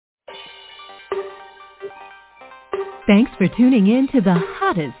Thanks for tuning in to the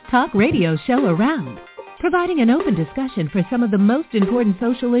hottest talk radio show around, providing an open discussion for some of the most important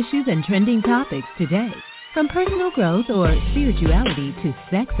social issues and trending topics today. From personal growth or spirituality to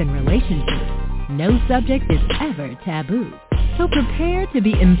sex and relationships, no subject is ever taboo. So prepare to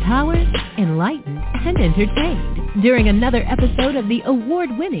be empowered, enlightened, and entertained during another episode of the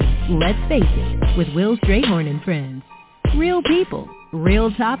award-winning Let's Face It with Will Strayhorn and Friends. Real people,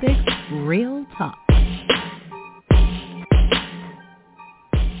 real topics, real talk.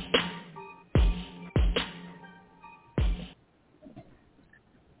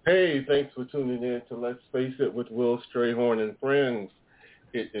 Hey, thanks for tuning in to Let's Face It with Will Strayhorn and Friends.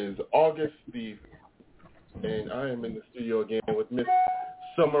 It is August the and I am in the studio again with Miss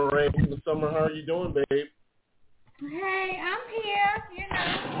Summer Rain. Miss Summer, how are you doing, babe? Hey, I'm here.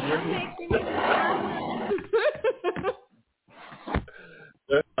 I'm fixing it.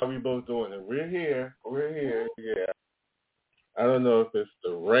 That's how we both doing it. We're here, yeah. I don't know if it's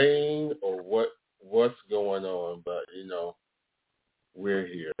the rain or what's going on, but, we're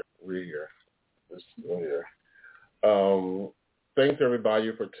here. We're here. Thanks,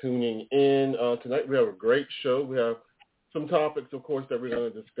 everybody, for tuning in. Tonight we have a great show. We have some topics, of course, that we're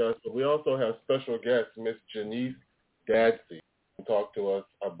going to discuss, but we also have special guest, Miss Genese Dadzie, to talk to us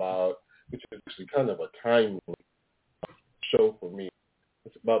about, which is actually kind of a timely show for me.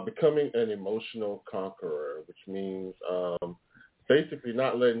 It's about becoming an emotional conqueror, which means basically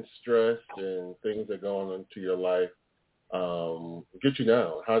not letting stress and things that go on into your life get you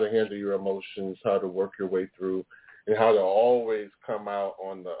down, how to handle your emotions, how to work your way through, and how to always come out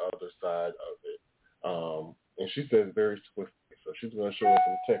on the other side of it. And she says very swiftly. So she's going to show us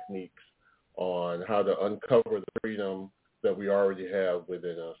some techniques on how to uncover the freedom that we already have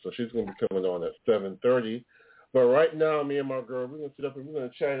within us. So she's going to be coming on at 7:30. But right now, me and my girl, we're going to sit up and we're going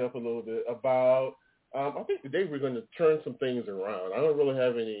to chat up a little bit about, I think today we're going to turn some things around. I don't really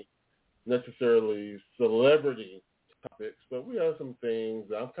have any necessarily celebrity topics, but we have some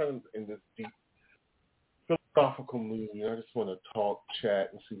things. I'm kind of in this deep philosophical mood. I just want to talk,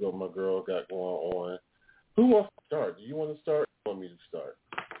 chat, and see what my girl got going on. Who wants to start? Do you want to start or want me to start?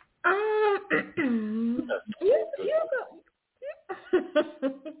 You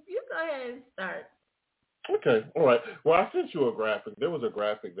go ahead and start. Okay, all right. Well, I sent you a graphic. There was a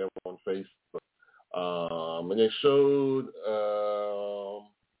graphic that was on Facebook, and it showed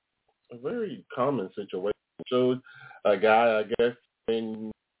a very common situation. It showed a guy, I guess,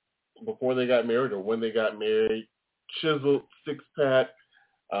 before they got married or when they got married, chiseled, six-pack,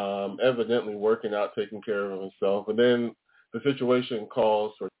 evidently working out, taking care of himself. And then the situation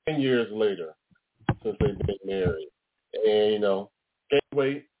calls for 10 years later since they've been married. And, gained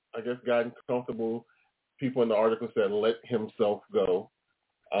weight, I guess, gotten comfortable. People in the article said let himself go.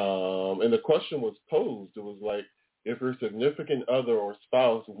 And the question was posed. It was like, if your significant other or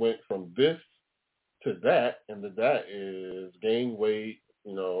spouse went from this to that, and that is gain weight,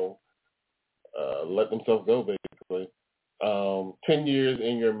 let themselves go, basically. 10 years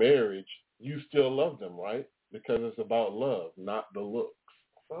in your marriage, you still love them, right? Because it's about love, not the looks.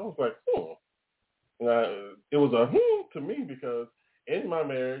 So I was like, it was a to me because in my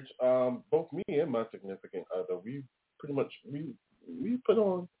marriage, both me and my significant other, we pretty much, we put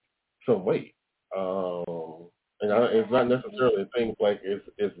on some weight. It's not necessarily things like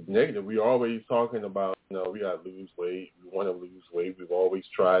it's negative. We're always talking about, we got to lose weight. We want to lose weight. We've always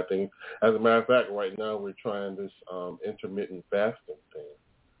tried things. As a matter of fact, right now we're trying this intermittent fasting thing.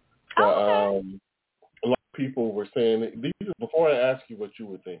 But a lot of people were saying, before I ask you what you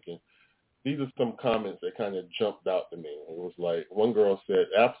were thinking, these are some comments that kind of jumped out to me. It was like, one girl said,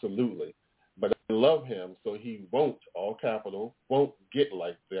 absolutely, but I love him, so he won't, all capital, won't get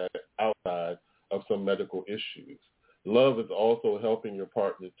like that outside of some medical issues. Love is also helping your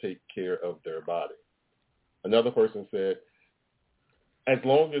partner take care of their body. Another person said, as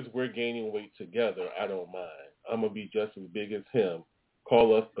long as we're gaining weight together, I don't mind. I'm going to be just as big as him.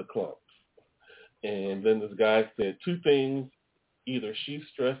 Call us the clumps. And then this guy said two things. Either she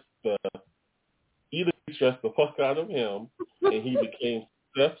stressed the fuck out of him and he became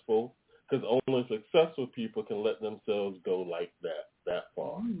successful, because only successful people can let themselves go like that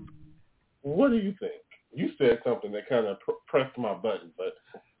far. What do you think? You said something that kind of pressed my button, but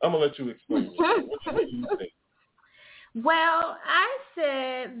I'm going to let you explain it. What do you think? Well, I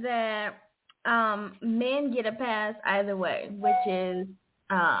said that men get a pass either way, which is,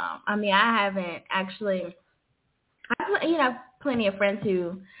 I haven't actually, I have plenty of friends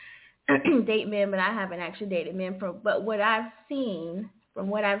who date men, but I haven't actually dated men. But what I've seen, from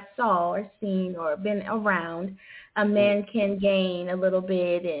what I've saw or seen or been around, a man can gain a little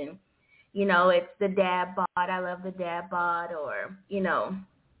bit and It's the dad bod, I love the dad bod, or,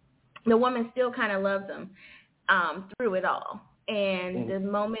 the woman still kind of loves him through it all. And the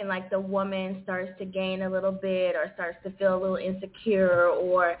moment like the woman starts to gain a little bit or starts to feel a little insecure,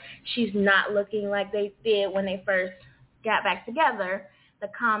 or she's not looking like they did when they first got back together, the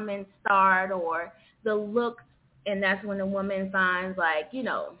comments start, or the looks, and that's when the woman finds like,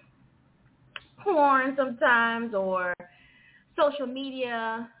 porn sometimes, or social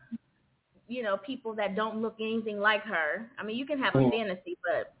media, people that don't look anything like her. I mean, you can have a fantasy,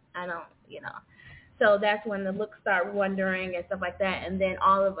 but I don't, So that's when the looks start wandering and stuff like that. And then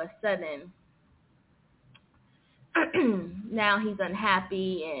all of a sudden, now he's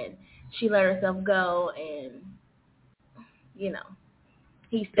unhappy, and she let herself go, and,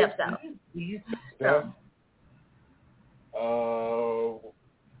 he steps out. So.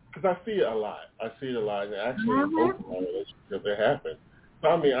 Because I see it a lot. And actually, in both of my relationships, it happens. So,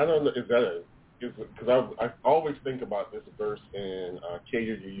 I mean, I don't know, because I always think about this verse in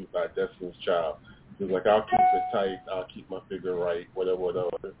Cater to You by Destiny's Child. It's like, I'll keep it tight, I'll keep my figure right, whatever.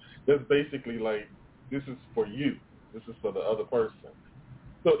 That's basically like, this is for you. This is for the other person.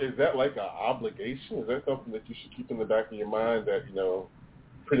 So is that like an obligation? Is that something that you should keep in the back of your mind that,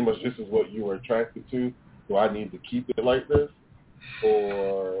 pretty much this is what you were attracted to? Do I need to keep it like this?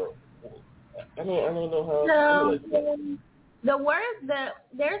 Or I don't know how to feel like that.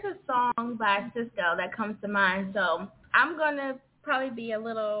 There's a song by Cisco that comes to mind. So I'm going to probably be a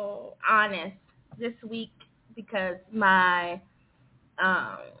little honest this week, because in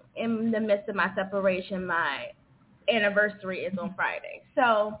the midst of my separation, my anniversary is on Friday.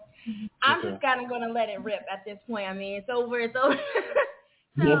 So I'm just kind of going to let it rip at this point. I mean, it's over. So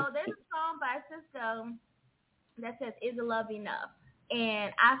there's a song by Cisco that says, "Is love enough?"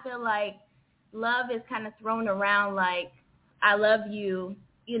 And I feel like love is kind of thrown around like, I love you,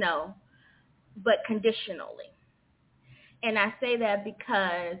 but conditionally. And I say that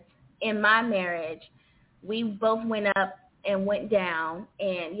because in my marriage, we both went up and went down.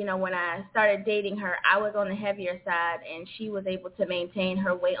 And, when I started dating her, I was on the heavier side, and she was able to maintain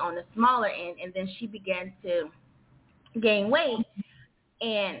her weight on the smaller end. And then she began to gain weight.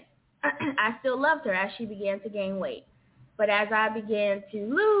 And I still loved her as she began to gain weight. But as I began to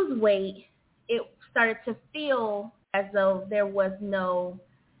lose weight, it started to feel as though there was no,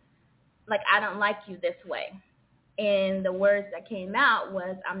 like, I don't like you this way. And the words that came out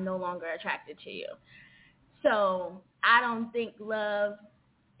was, I'm no longer attracted to you. So I don't think love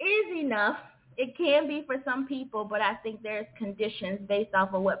is enough. It can be for some people, but I think there's conditions based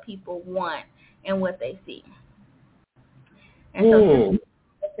off of what people want and what they see. And so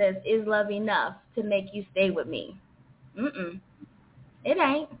it says, is love enough to make you stay with me? It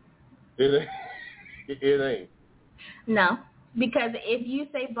ain't. It ain't. No, because if you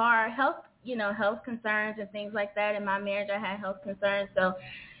say bar health, health concerns and things like that. In my marriage, I had health concerns, so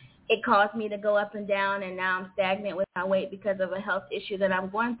it caused me to go up and down, and now I'm stagnant with my weight because of a health issue that I'm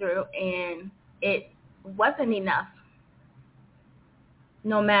going through, and it wasn't enough.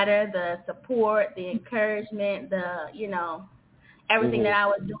 No matter the support, the encouragement, everything that I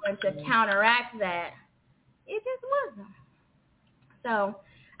was doing to counteract that, it just wasn't. So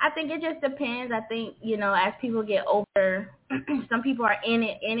I think it just depends. I think, as people get older, some people are in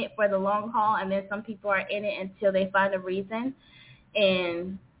it for the long haul, and then some people are in it until they find a reason.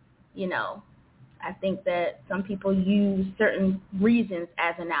 And, I think that some people use certain reasons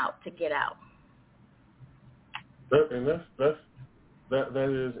as an out to get out. And that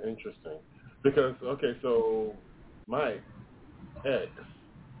is interesting. Because, okay, so my ex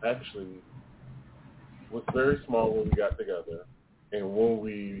actually was very small when we got together, and when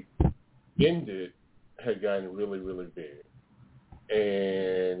we ended, had gotten really, really big.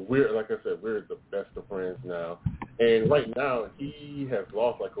 And we're, like I said, we're the best of friends now. And right now, he has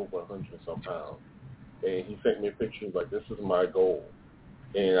lost like over 100 some pounds. And he sent me a picture like, this is my goal.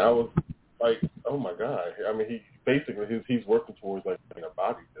 And I was like, oh my God. I mean, he's working towards like being a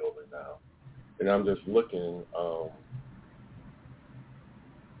bodybuilder now. And I'm just looking,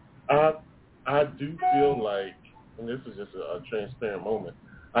 I do feel like, and this is just a transparent moment,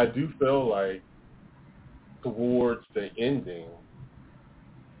 I do feel like towards the ending,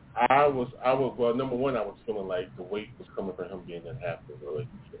 well, number one, I was feeling like the weight was coming from him being unhappy in the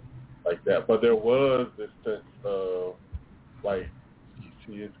relationship, like that. But there was this sense of, like,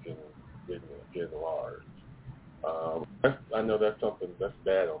 he is getting large. I know that's something that's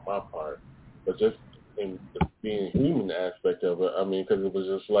bad on my part, but just in the being human aspect of it, I mean, because it was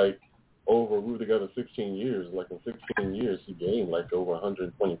just like, we were together 16 years. Like in 16 years, he gained like over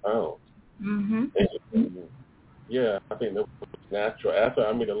 120 pounds. Mm-hmm. And Yeah, I think that was natural. After,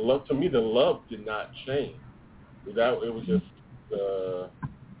 I mean, the love did not change. It was just,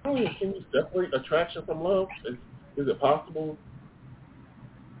 can you separate attraction from love? Is it possible?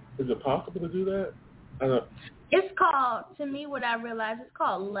 Is it possible to do that? I don't. It's called, to me, what I realize, it's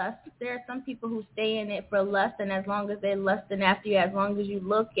called lust. There are some people who stay in it for lust, and as long as they're lusting after you, as long as you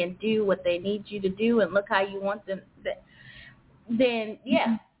look and do what they need you to do and look how you want them, then,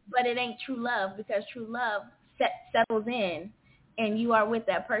 yeah. But it ain't true love, because true love settles in, and you are with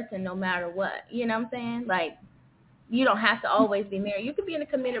that person no matter what. You know what I'm saying? Like, you don't have to always be married. You could be in a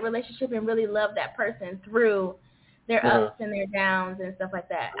committed relationship and really love that person through their ups and their downs and stuff like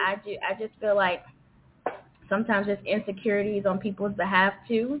that. I just feel like sometimes there's insecurities on people's behalf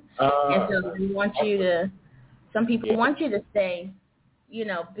too, and so some people want you to stay,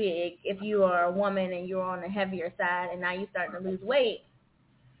 big if you are a woman and you're on the heavier side, and now you're starting to lose weight.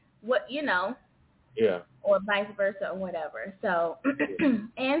 Or vice versa or whatever. So,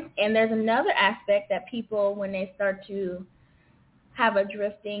 and there's another aspect that people, when they start to have a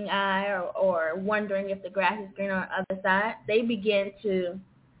drifting eye or wondering if the grass is greener on the other side, they begin to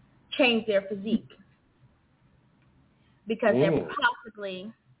change their physique because they're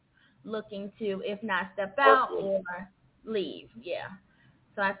possibly looking to, if not step out or leave. Yeah.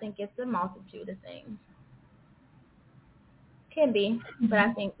 So I think it's a multitude of things. Can be, but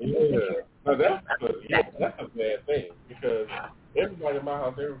I think Now that's a bad thing, because everybody in my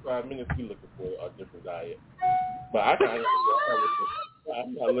house, every 5 minutes, we looking for a different diet. But I'm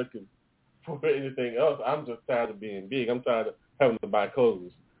not looking for anything else. I'm just tired of being big. I'm tired of having to buy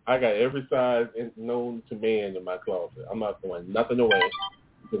clothes. I got every size known to man in my closet. I'm not throwing nothing away.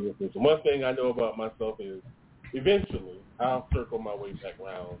 Because the one thing I know about myself is eventually I'll circle my way back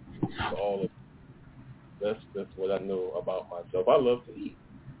around to all of it. That's what I know about myself. I love to eat.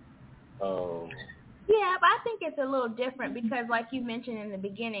 Yeah, but I think it's a little different because, like you mentioned in the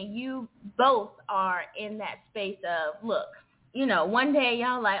beginning, you both are in that space of, look, one day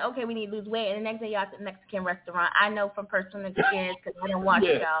y'all like, okay, we need to lose weight, and the next day y'all at the Mexican restaurant. I know from personal experience because I don't watch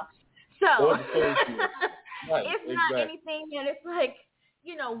y'all. So it's not anything that it's like,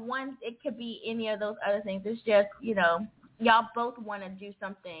 one, it could be any of those other things. It's just, y'all both want to do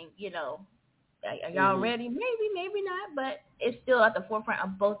something, are y'all ready? Maybe not, but it's still at the forefront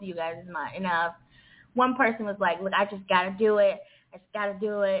of both of you guys' mind. And one person was like, look, I just got to do it.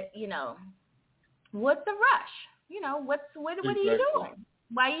 What's the rush? What are you doing?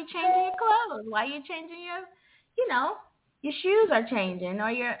 Why are you changing your clothes? Why are you changing your shoes are changing, or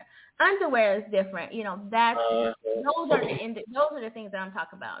your underwear is different. Those are the things that I'm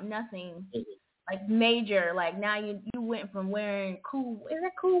talking about. Nothing like major. Like now you went from wearing cool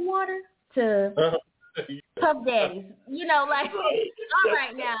water to Puff Daddies. All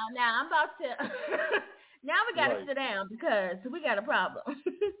right, now I'm about to. Now we got to sit down because we got a problem.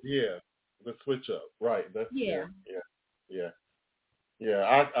 The switch up, right? Yeah.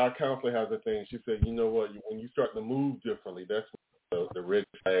 Our counselor has a thing. She said, you know what? When you start to move differently, that's when the red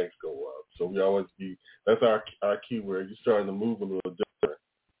flags go up. So we always that's our key word. You're starting to move a little different,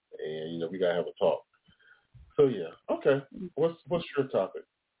 and we gotta have a talk. So yeah, okay. What's your topic?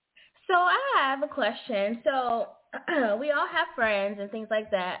 So I have a question. So we all have friends and things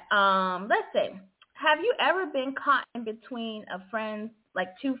like that. Let's say, have you ever been caught in between like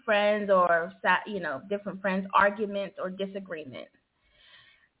two friends or different friends' arguments or disagreements?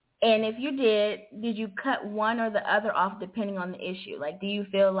 And if you did you cut one or the other off depending on the issue? Like, do you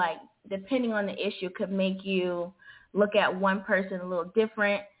feel like depending on the issue could make you look at one person a little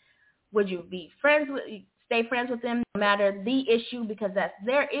different? Would you stay friends with them no matter the issue because that's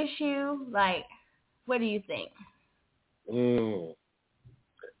their issue? Like, what do you think?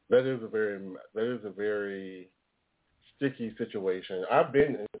 That is a very sticky situation. I've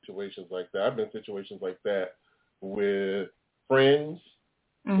been in situations like that. I've been in situations like that with friends,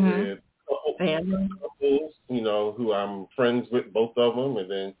 with couples, who I'm friends with, both of them, and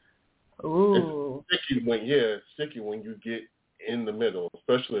then it's sticky when you get in the middle,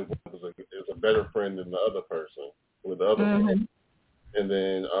 especially if one is a better friend than the other person with the other one. And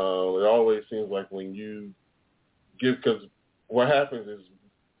then it always seems like when you because what happens is,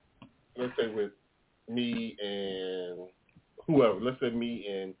 let's say with me and whoever, let's say me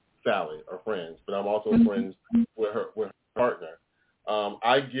and Sally are friends, but I'm also friends with her partner.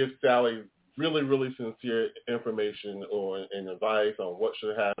 I give Sally really, really sincere information and advice on what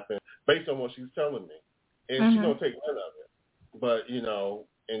should happen based on what she's telling me. And she don't take none of it. But,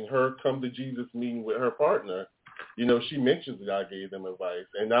 in her come to Jesus meeting with her partner, she mentions that I gave them advice.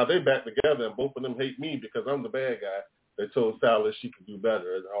 And now they're back together, and both of them hate me because I'm the bad guy that told Sally she could do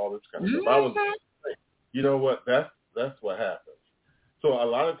better and all this kind of stuff. you know what? That's what happens. So a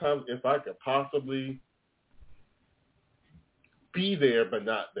lot of times, if I could possibly be there but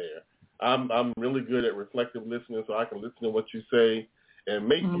not there, I'm really good at reflective listening, so I can listen to what you say and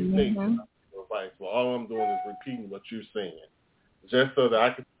make you think your advice. Well, all I'm doing is repeating what you're saying, just so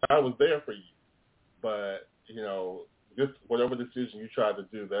that I was there for you. But just whatever decision you try to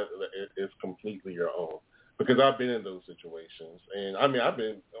do, that is completely your own. Because I've been in those situations, and I mean I've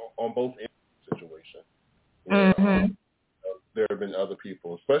been on both ends of the situation. Where, there have been other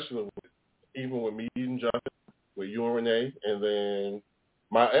people, especially even with me and John, with you and Renee, and then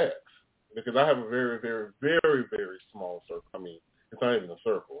my ex, because I have a very, very, very, very small circle. I mean, it's not even a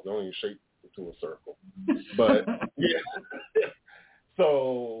circle; it don't even shape into a circle. But yeah,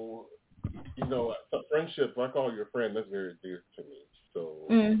 so friendships, I call you a friend. That's very dear to me. So,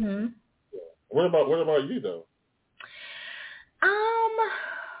 yeah. What about you though? I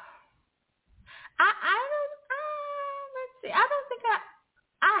don't. Let's see. I don't think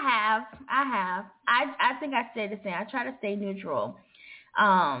I have. I think I stay the same. I try to stay neutral.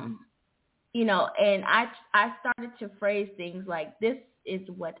 And I started to phrase things like, this is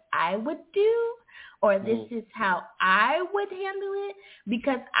what I would do, or this is how I would handle it,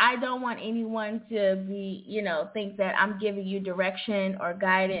 because I don't want anyone to be, think that I'm giving you direction or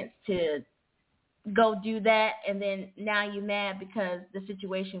guidance to go do that, and then now you're mad because the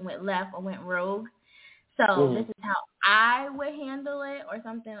situation went left or went rogue. So this is how I would handle it, or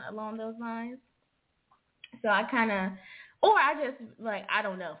something along those lines. So I kind of, or I just, I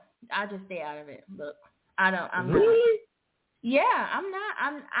don't know. I'll just stay out of it. Look, I'm really? not. Yeah, I'm not.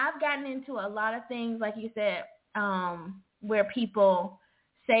 I've gotten into a lot of things, like you said, where people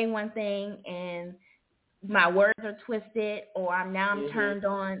say one thing and my words are twisted, or I'm turned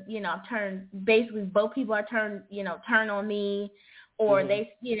on, basically both people are turn on me, or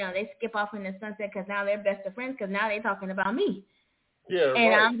they skip off in the sunset because now they're best of friends because now they're talking about me. Yeah, and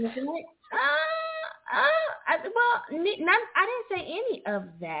right. I'm just like, I didn't say any of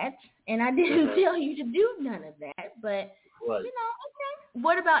that, and I didn't tell you to do none of that, but, right. Okay.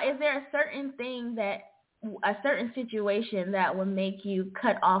 What about, is there a certain thing a certain situation that would make you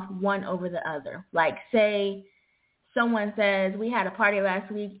cut off one over the other? Like, say someone says, we had a party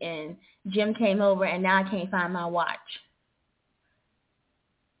last week and Jim came over and now I can't find my watch.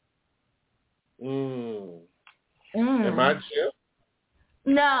 Am I Jim?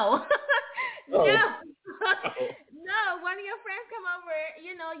 No. Oh. No. No, one of your friends come over,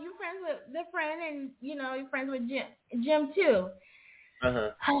 you friends with the friend, and, you're friends with Jim too.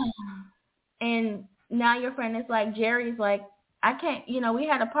 And now your friend is like, Jerry's like, I can't, we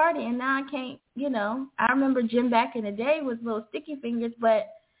had a party and now I can't, I remember Jim back in the day with little sticky fingers, but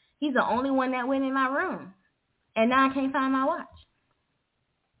he's the only one that went in my room. And now I can't find my watch.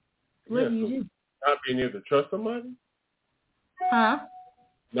 What do you do? Not being able to trust somebody? Huh?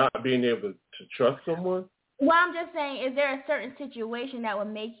 Not being able to trust someone? Well, I'm just saying, is there a certain situation that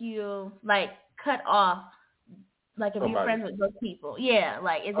would make you, cut off, if you're friends with those people? Yeah,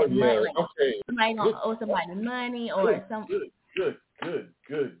 is it money? Okay. Somebody going to owe somebody money or something? Good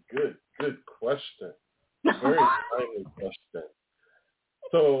question. Very timely question.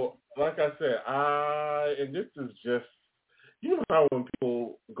 So, like I said, and this is just, how when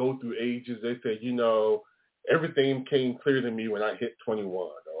people go through ages, they say, everything came clear to me when I hit 21,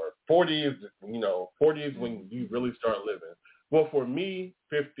 or 40 is when you really start living. Well, for me,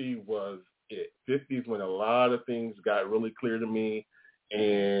 50 was it. 50 is when a lot of things got really clear to me,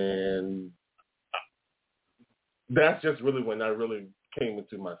 and that's just really when I really came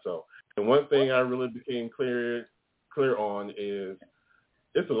into myself. And one thing I really became clear on is,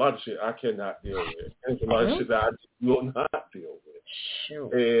 it's a lot of shit I cannot deal with. It's a lot of shit that I will not deal with. Sure.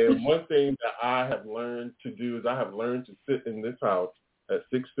 And one thing that I have learned to do is I have learned to sit in this house at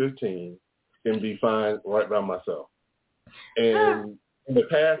 6:15 and be fine right by myself. And in the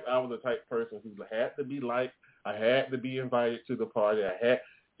past, I was the type of person who had to be liked. I had to be invited to the party. I had,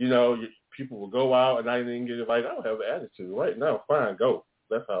 people will go out and I didn't get invited. I don't have an attitude. Right now, fine, go.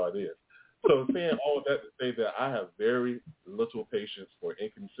 That's how it is. So saying all of that to say that I have very little patience for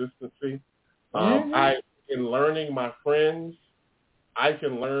inconsistency. In learning my friends, I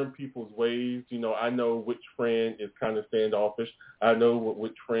can learn people's ways. I know which friend is kind of standoffish. I know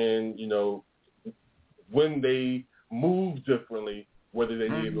which friend, when they move differently, whether they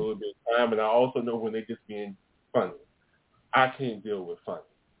need a little bit of time. And I also know when they're just being funny. I can't deal with funny.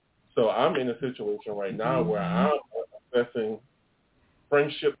 So I'm in a situation right now where I'm assessing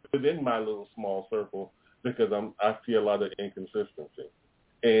friendship within my little small circle because I see a lot of inconsistency,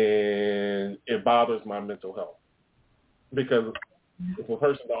 and it bothers my mental health because if a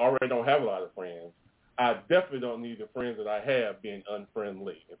person that already don't have a lot of friends, I definitely don't need the friends that I have being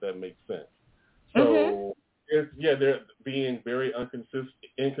unfriendly, if that makes sense. So, they're being very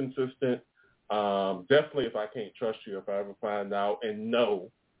inconsistent. Definitely, if I can't trust you, if I ever find out and know,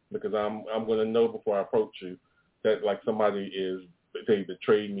 because I'm going to know before I approach you that like they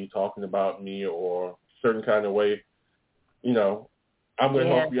betrayed me, talking about me or certain kind of way, I'm going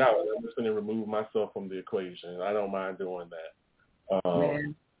to help you out. I'm just going to remove myself from the equation. I don't mind doing that.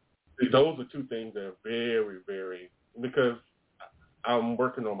 Those are two things that are very, very, because I'm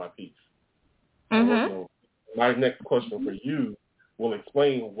working on my peace. My next question for you will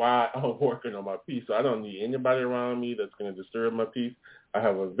explain why I'm working on my peace. So I don't need anybody around me that's going to disturb my peace. I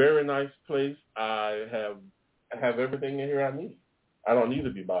have a very nice place. I have everything in here I need. I don't need to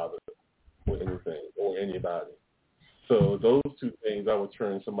be bothered with anything or anybody. So those two things, I would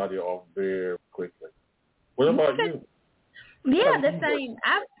turn somebody off very quickly. What about you? Yeah, the same.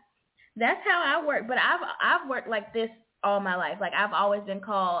 That's how I work. But I've worked like this all my life. Like I've always been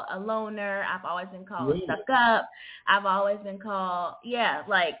called a loner. I've always been called stuck up. I've always been called,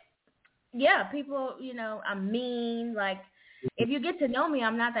 people, I'm mean. Like if you get to know me,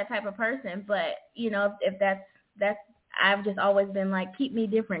 I'm not that type of person. But, if that's I've just always been like, keep me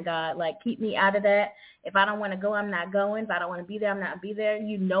different, God. Like keep me out of that. If I don't want to go, I'm not going. If I don't want to be there, I'm not be there.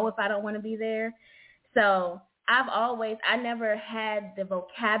 If I don't want to be there. So I never had the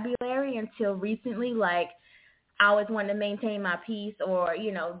vocabulary until recently. Like I always wanted to maintain my peace or,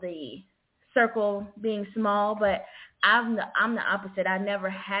 the circle being small, but I'm the opposite. I never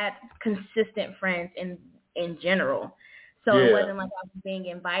had consistent friends in general. So it wasn't like I was being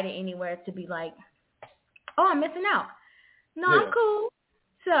invited anywhere to be like, oh, I'm missing out. No, I'm cool.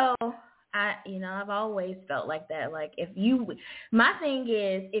 So I've always felt like that. Like my thing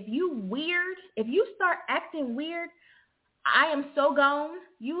is, if you start acting weird, I am so gone.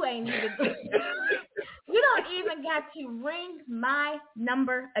 You ain't even you don't even got to ring my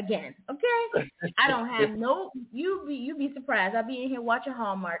number again. Okay? I don't have you be surprised. I'll be in here watching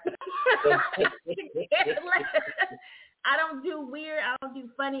Hallmark. I don't do weird, I don't do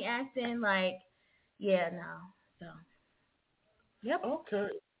funny acting, So yep. Okay.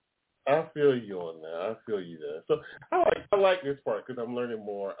 I feel you on that. I feel you there. So I like this part because I'm learning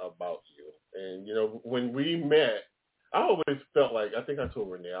more about you. And, when we met, I always felt like, I think I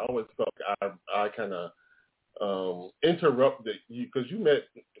told Renee, I always felt like I kind of interrupted you because you met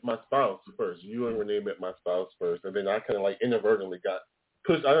my spouse first. You and Renee met my spouse first. And then I kind of like inadvertently got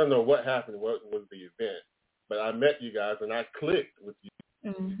pushed. I don't know what happened, what was the event. But I met you guys and I clicked with you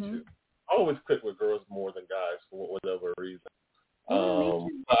too. I always click with girls more than guys for whatever reason.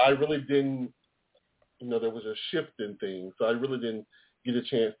 I really didn't, there was a shift in things. So I really didn't get a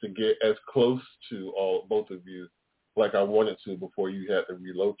chance to get as close to both of you like I wanted to before you had to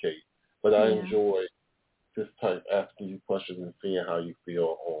relocate. But I enjoy this type asking you questions and seeing how you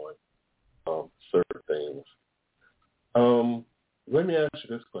feel on certain things. Let me ask you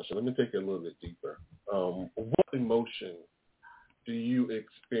this question. Let me take it a little bit deeper. What emotion do you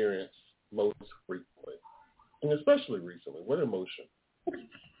experience most frequently? And especially recently, what emotion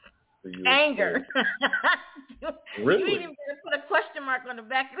do you Anger. Really? You didn't even put a question mark on the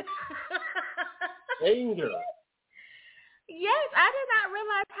back of it. Anger. Yes, I did not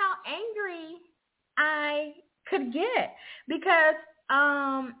realize how angry I could get because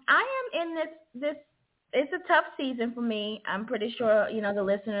I am in this it's a tough season for me. I'm pretty sure, the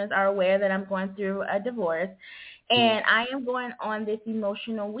listeners are aware that I'm going through a divorce and I am going on this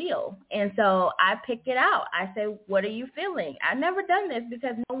emotional wheel. And so I pick it out. I say, what are you feeling? I've never done this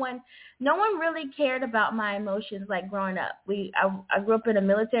because no one really cared about my emotions like growing up. I grew up in a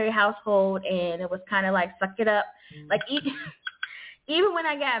military household and it was kind of like suck it up. Like even when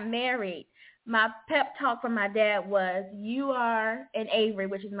I got married, my pep talk from my dad was, you are an Avery,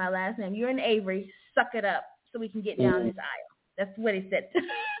 which is my last name. You're an Avery. Suck it up so we can get down this aisle. That's what he said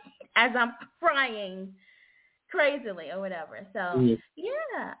as I'm crying crazily or whatever. So, I've been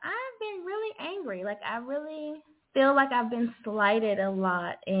really angry. Like, I really feel like I've been slighted a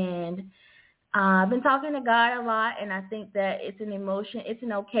lot. And I've been talking to God a lot. And I think that it's an emotion. It's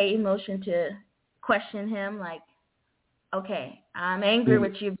an okay emotion to question him. Like, okay, I'm angry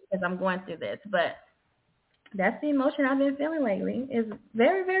with you because I'm going through this. But that's the emotion I've been feeling lately, is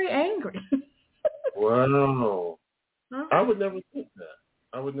very, very angry. Wow. I would never think that.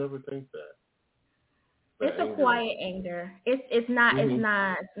 It's a quiet anger. It's not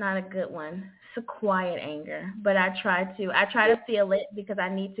a good one. It's a quiet anger. But I try to feel it because I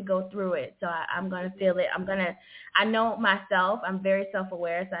need to go through it. So I'm gonna feel it. I know myself. I'm very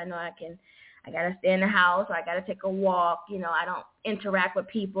self-aware, so I know I got to stay in the house, or I got to take a walk. I don't interact with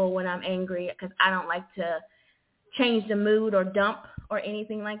people when I'm angry because I don't like to change the mood or dump or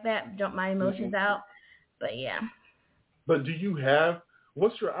anything like that, dump my emotions out. But, yeah. But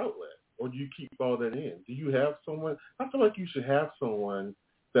what's your outlet? Or do you keep all that in? Do you have someone? I feel like you should have someone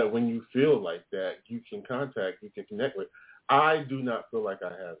that when you feel like that, you can contact, you can connect with. I do not feel like I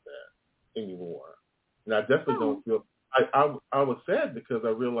have that anymore. And I definitely don't feel, I was sad because I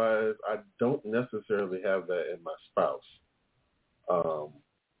realized I don't necessarily have that in my spouse.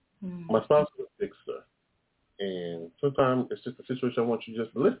 My spouse is a fixer. And sometimes it's just a situation I want you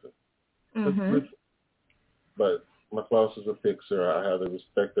just to listen. Just listen. But my spouse is a fixer. I have the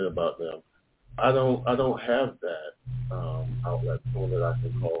respect about them. I don't have that outlet, someone that I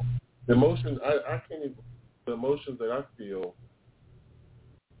can call. The emotions I can't even. The emotions that I feel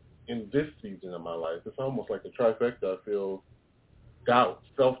in this season of my life, it's almost like a trifecta. I feel doubt,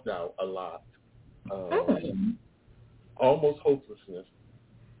 self-doubt a lot, almost hopelessness,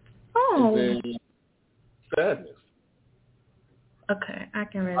 and then sadness. Okay, I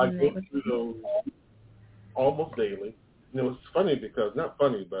can resonate with you. I go through those almost daily. It's funny because, not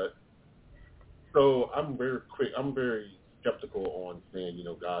funny, but so I'm very skeptical on saying,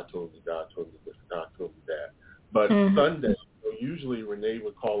 God told me this, God told me that. But Sunday, usually Renee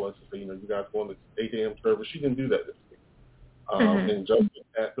would call us and say, you guys going to 8 a.m. service. She didn't do that this week. And just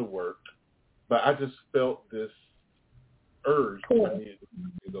at the work. But I just felt this urge that I needed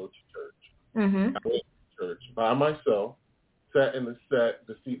to go to church. I went to church by myself, sat in the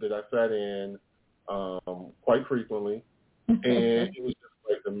seat that I sat in quite frequently. And it was just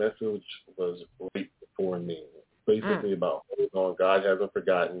like the message was right before me. Basically about holding on, God hasn't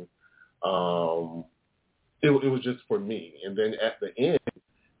forgotten. It was just for me. And then at the end,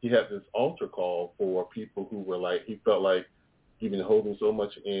 he had this altar call for people who were like, he felt like he'd been holding so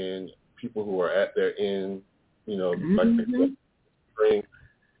much in, people who are at their end, like the spring,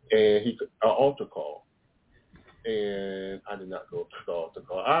 and an altar call. And I did not go to the altar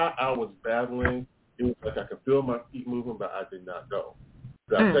call. I was battling. It was like I could feel my feet moving, but I did not go.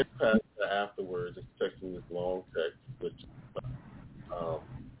 So I texted Pastor afterwards, just texting this long text, which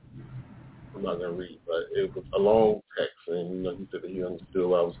I'm not going to read, but it was a long text, and he said that he understood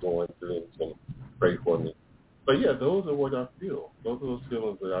what I was going through and was going to pray for me. But yeah, those are what I feel. Those are those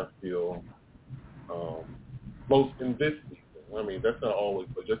feelings that I feel most in this season. I mean, that's not always,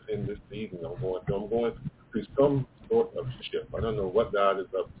 but just in this season I'm going through some sort of shift. I don't know what God is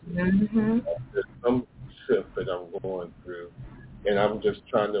up to. There's some shift that I'm going through, and I'm just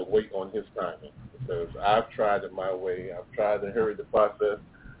trying to wait on his timing because I've tried it my way. I've tried to hurry the process.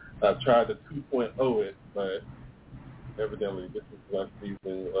 I've tried to 2.0 it, but evidently this is my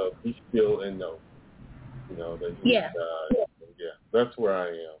season of be still and know. That he's God. Yeah, that's where I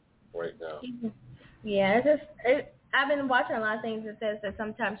am right now. Yeah, I've been watching a lot of things that says that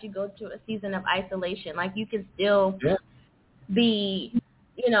sometimes you go through a season of isolation. Like you can still be,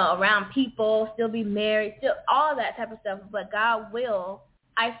 around people, still be married, still all that type of stuff, but God will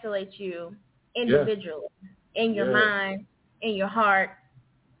isolate you individually in your mind, in your heart.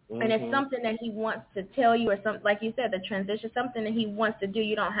 And it's something that he wants to tell you, or something, like you said, the transition, something that he wants to do.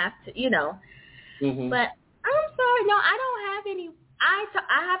 You don't have to, But I'm sorry, no, I don't have any. I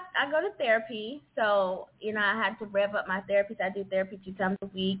go to therapy, so I had to rev up my therapy. So I do therapy 2 times a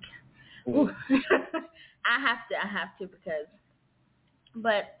week. I have to because.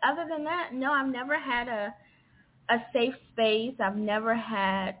 But other than that, no, I've never had a safe space. I've never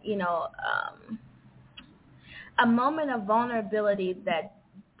had a moment of vulnerability that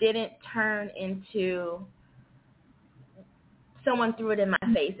didn't turn into someone threw it in my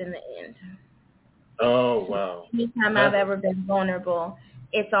face in the end. Oh, wow. Anytime I've ever been vulnerable,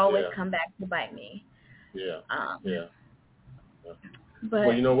 it's always come back to bite me. But,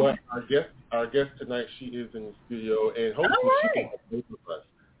 well, you know what? Our guest tonight, she is in the studio, and hopefully she can help both of us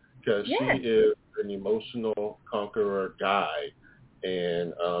because she is an emotional conqueror guide.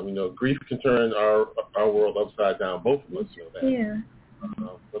 And, grief can turn our world upside down. Both of us know that. Yeah.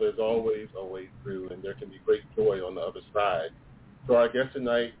 So there's always a way through, and there can be great joy on the other side. So our guest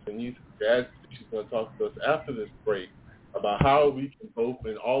tonight, Genese Dadzie, she's going to talk to us after this break about how we can both,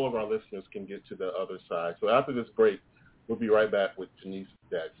 and all of our listeners can get to the other side. So after this break, we'll be right back with Genese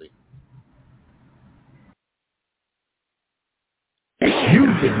Dadzie.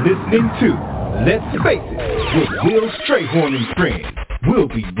 You've been listening to Let's Face It with Will Strayhorn and Friends. We'll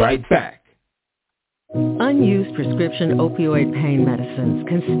be right back. Unused prescription opioid pain medicines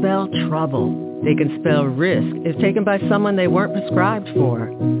can spell trouble. They can spell risk if taken by someone they weren't prescribed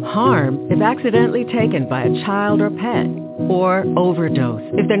for, harm if accidentally taken by a child or pet, or overdose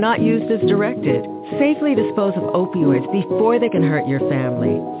if they're not used as directed. Safely dispose of opioids before they can hurt your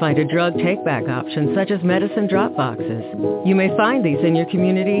family. Find a drug take-back option such as medicine drop boxes. You may find these in your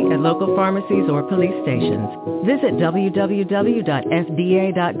community at local pharmacies or police stations. Visit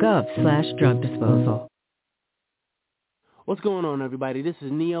www.fda.gov/drug disposal. What's going on, everybody? This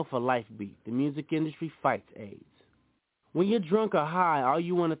is Neo for Lifebeat. The music industry fights AIDS. When you're drunk or high, all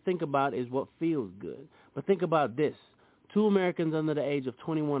you want to think about is what feels good. But think about this. 2 Americans under the age of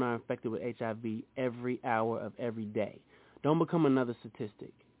 21 are infected with HIV every hour of every day. Don't become another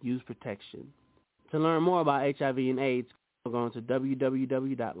statistic. Use protection. To learn more about HIV and AIDS, go on to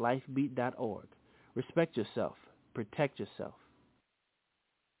www.lifebeat.org. Respect yourself. Protect yourself.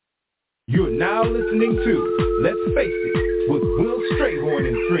 You're now listening to Let's Face It with Will Strayhorn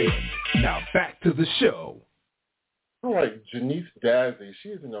and friends. Now back to the show. All right, Genese Dadzie. She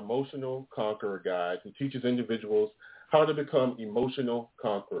is an emotional conqueror guide who teaches individuals how to become emotional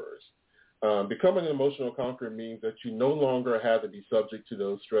conquerors. Becoming an emotional conqueror means that you no longer have to be subject to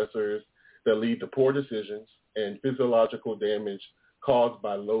those stressors that lead to poor decisions and physiological damage caused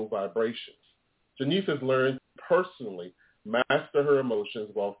by low vibrations. Genese has learned to personally master her emotions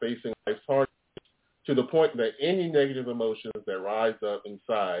while facing life's hardships to the point that any negative emotions that rise up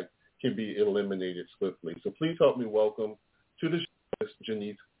inside can be eliminated swiftly. So please help me welcome to the show,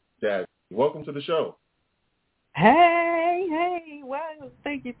 Genese Dadzie. Welcome to the show. Hey, well,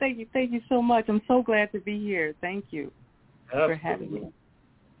 thank you so much. I'm so glad to be here. Thank you for having me.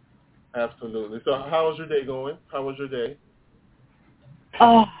 Absolutely. So how was your day going? How was your day?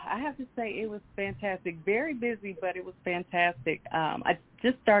 Oh, I have to say it was fantastic. Very busy, but it was fantastic. I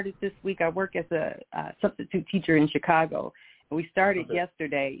just started this week. I work as a substitute teacher in Chicago, and we started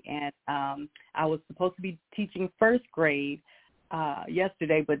yesterday, and I was supposed to be teaching first grade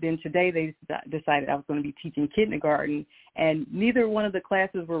yesterday, but then today they decided I was going to be teaching kindergarten, and neither one of the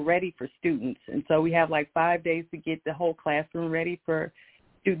classes were ready for students. And so we have like 5 days to get the whole classroom ready for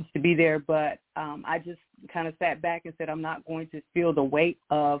students to be there. But I just kind of sat back and said, I'm not going to feel the weight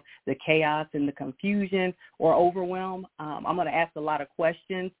of the chaos and the confusion or overwhelm. I'm going to ask a lot of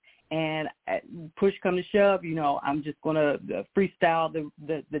questions, and push come to shove, I'm just going to freestyle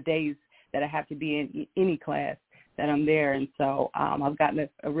the days that I have to be in any class that I'm there. And so I've gotten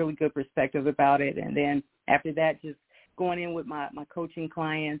a really good perspective about it. And then after that, just going in with my coaching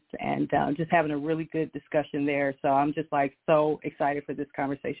clients and just having a really good discussion there. So I'm just so excited for this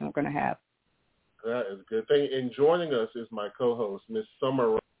conversation we're going to have. That is a good thing. And joining us is my co-host, Miss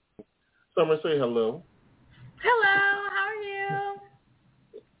Summer. Summer, say hello. Hello, how are you?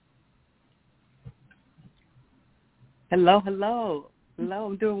 Hello,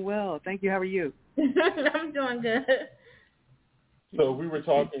 I'm doing well. Thank you. How are you? I'm doing good. So we were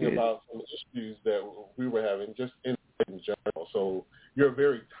talking about some issues that we were having just in general. So you're a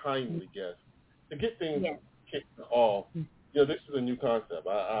very timely guest. To get things kicked off, this is a new concept.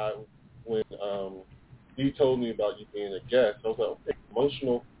 When Dee told me about you being a guest, I was like, okay,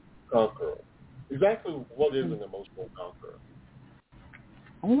 emotional conqueror. Exactly what is an emotional conqueror?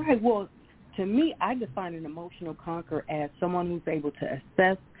 All right. Well, to me, I define an emotional conqueror as someone who's able to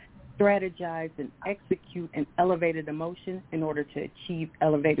assess, strategize, and execute an elevated emotion in order to achieve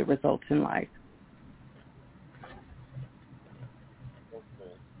elevated results in life.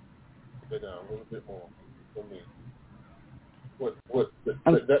 Okay. Sit down a little bit more for me.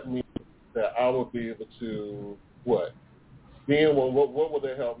 That means that I will be able to, what? What will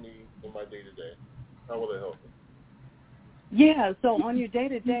that help me in my day-to-day? How will that help me? Yeah, so on your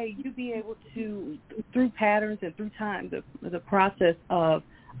day-to-day, you'll be able to, through patterns and through time, the process of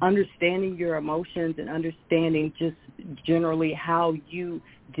understanding your emotions and understanding just generally how you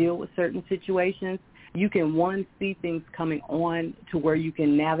deal with certain situations, you can, one, see things coming on to where you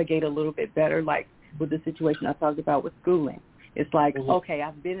can navigate a little bit better, like with the situation I talked about with schooling. It's like, okay,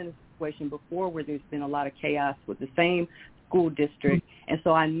 I've been in a situation before where there's been a lot of chaos with the same school district, and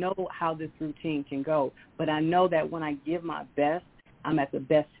so I know how this routine can go. But I know that when I give my best, I'm at the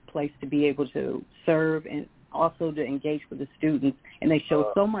best place to be able to serve and also to engage with the students. And they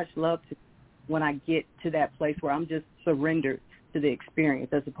show so much love to when I get to that place where I'm just surrendered to the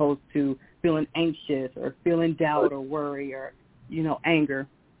experience as opposed to feeling anxious or feeling doubt or worry or, anger.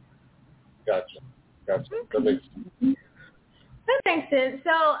 Gotcha. That makes sense. That makes sense.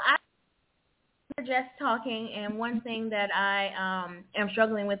 So we're just talking, and one thing that I am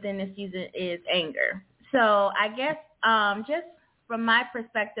struggling with in this season is anger. So I guess just from my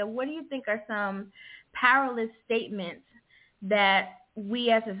perspective, what do you think are some powerless statements that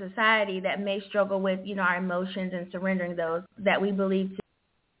we as a society that may struggle with, our emotions and surrendering those that we believe to.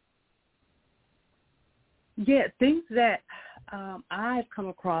 Yeah, things that I've come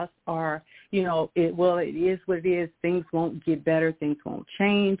across are, it is what it is. Things won't get better. Things won't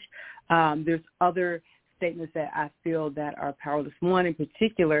change. There's other statements that I feel that are powerless. One in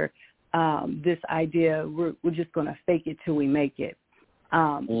particular, this idea we're just going to fake it till we make it.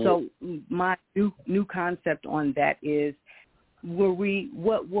 So my new concept on that is,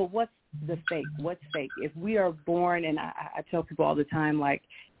 what's the fake? What's fake? If we are born, and I tell people all the time, like,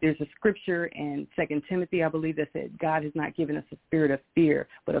 there's a scripture in 2 Timothy, I believe, that said God has not given us a spirit of fear,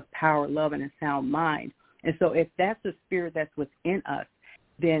 but of power, love, and a sound mind. And so if that's the spirit that's within us,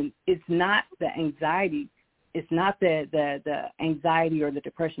 then it's not the anxiety. It's not the anxiety or the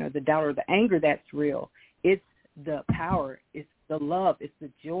depression or the doubt or the anger that's real. It's the power. It's the love. It's the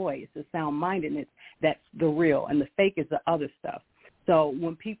joy. It's the sound mindedness that's the real. And the fake is the other stuff. So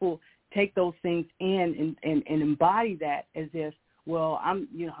when people take those things in and embody that as if, well, I'm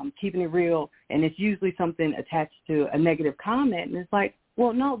keeping it real, and it's usually something attached to a negative comment, and it's like,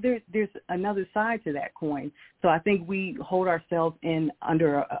 well, no, there's another side to that coin. So I think we hold ourselves in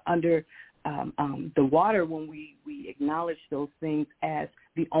under the water when we acknowledge those things as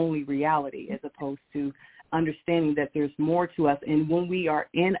the only reality, as opposed to understanding that there's more to us. And when we are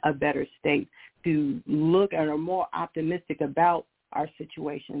in a better state to look and are more optimistic about our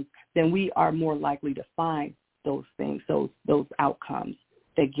situations, then we are more likely to find those things, those outcomes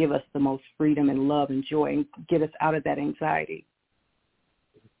that give us the most freedom and love and joy and get us out of that anxiety.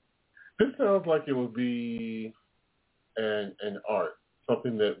 This sounds like it would be an art,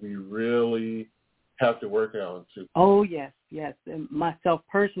 something that we really have to work on too. Oh, yes. And myself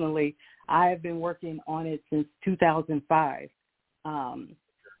personally, I have been working on it since 2005.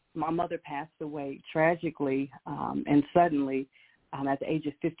 My mother passed away tragically and suddenly at the age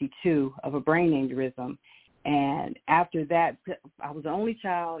of 52 of a brain aneurysm. And after that, I was the only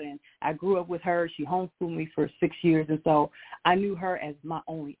child, and I grew up with her. She homeschooled me for 6 years, and so I knew her as my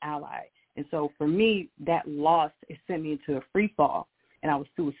only ally. And so for me, that loss, it sent me into a free fall, and I was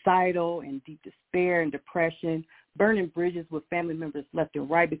suicidal and deep despair and depression, burning bridges with family members left and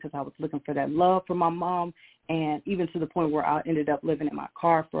right because I was looking for that love from my mom, and even to the point where I ended up living in my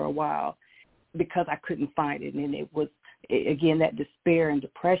car for a while because I couldn't find it. And it was, again, that despair and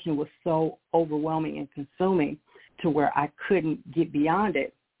depression was so overwhelming and consuming to where I couldn't get beyond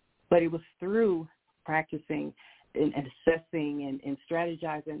it. But it was through practicing and assessing and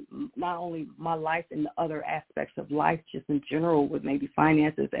strategizing not only my life and the other aspects of life just in general with maybe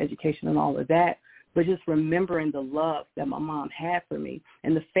finances, education, and all of that, but just remembering the love that my mom had for me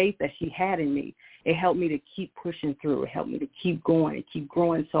and the faith that she had in me. It helped me to keep pushing through. It helped me to keep going and keep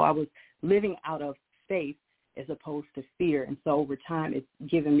growing. So I was living out of faith as opposed to fear. And so over time, it's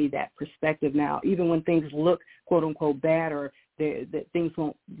given me that perspective now. Even when things look, quote unquote, bad or that things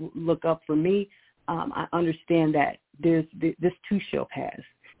won't look up for me, I understand that this too shall pass.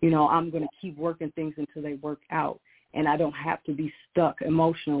 I'm going to keep working things until they work out. And I don't have to be stuck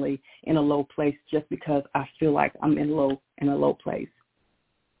emotionally in a low place just because I feel like I'm in a low place.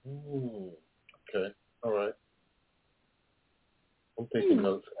 Okay. All right. I'm taking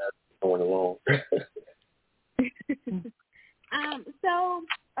notes as going along. So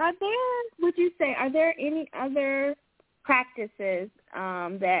are there any other practices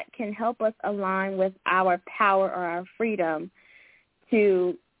that can help us align with our power or our freedom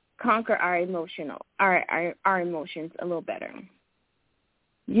to conquer our emotions a little better?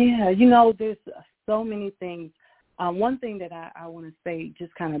 Yeah, there's so many things. One thing that I want to say,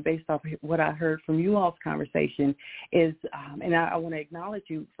 just kind of based off of what I heard from you all's conversation, is, and I want to acknowledge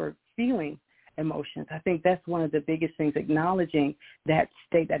you for feeling emotions. I think that's one of the biggest things. Acknowledging that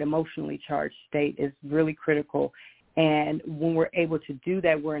state, that emotionally charged state, is really critical. And when we're able to do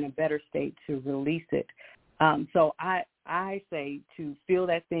that, we're in a better state to release it. So I say to feel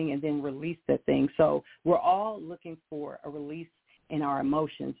that thing and then release that thing. So we're all looking for a release in our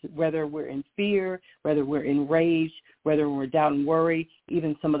emotions, whether we're in fear, whether we're in rage, whether we're doubt and worry,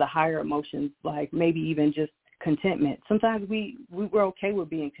 even some of the higher emotions, like maybe even just contentment. Sometimes we're okay with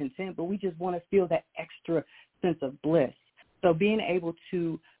being content, but we just want to feel that extra sense of bliss. So being able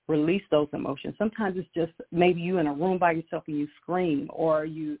to release those emotions. Sometimes it's just maybe you in a room by yourself and you scream, or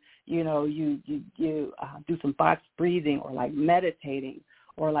you do some box breathing, or like meditating,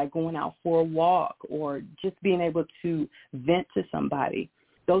 or like going out for a walk, or just being able to vent to somebody.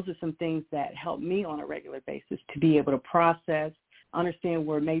 Those are some things that help me on a regular basis to be able to process, understand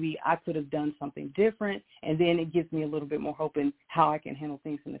where maybe I could have done something different, and then it gives me a little bit more hope in how I can handle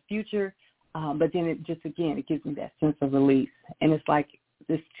things in the future. But then it gives me that sense of release. And it's like,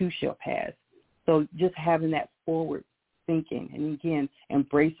 this too shall pass. So just having that forward thinking and, again,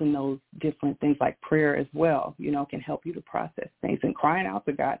 embracing those different things like prayer as well, can help you to process things, and crying out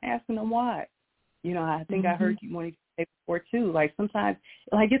to God, asking him why. I think I heard you want to say before too, like sometimes,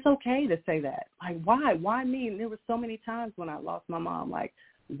 like it's okay to say that. Like, why me? And there were so many times when I lost my mom, like,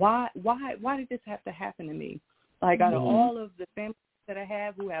 why did this have to happen to me? Like, out of all of the family that I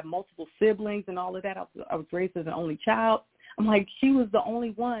have who have multiple siblings and all of that, I was raised as an only child. I'm like, she was the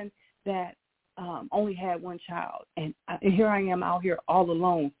only one that only had one child. And here I am out here all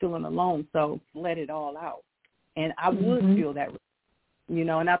alone, feeling alone. So let it all out. And I would feel that,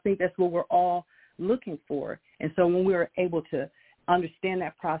 and I think that's what we're all looking for. And so when we're able to understand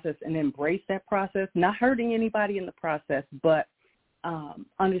that process and embrace that process, not hurting anybody in the process, but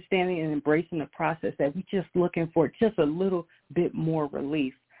understanding and embracing the process, that we're just looking for just a little bit more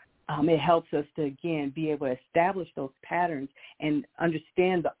relief. It helps us to, again, be able to establish those patterns and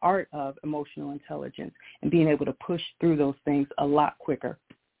understand the art of emotional intelligence and being able to push through those things a lot quicker.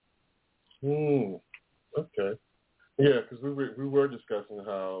 Okay. Yeah, because we were discussing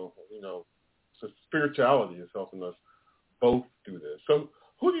how, so spirituality is helping us both do this. So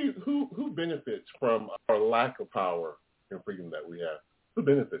who benefits from our lack of power and freedom that we have? Who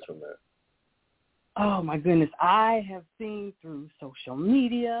benefits from that? Oh, my goodness. I have seen through social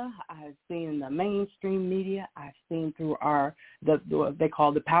media. I've seen in the mainstream media. I've seen through what they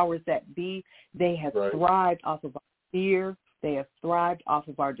call the powers that be. They have thrived off of our fear. They have thrived off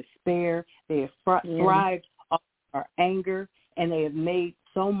of our despair. They have thrived off of our anger. And they have made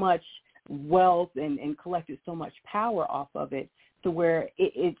so much wealth and collected so much power off of it to where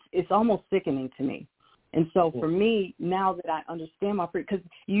it's almost sickening to me. And so for me, now that I understand my freedom, because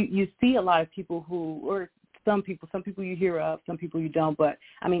you see a lot of people or some people you hear of, some people you don't. But,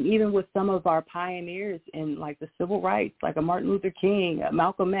 I mean, even with some of our pioneers in, like, the civil rights, like a Martin Luther King,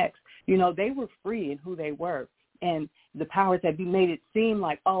 Malcolm X, they were free in who they were. And the powers that be made it seem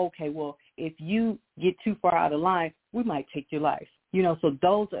like, oh, okay, well, if you get too far out of line, we might take your life. So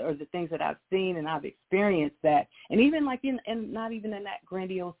those are the things that I've seen and I've experienced that. And even like and not even in that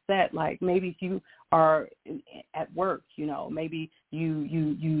grandiose set, like maybe if you are at work, maybe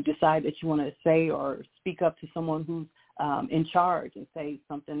you decide that you want to say or speak up to someone who's in charge and say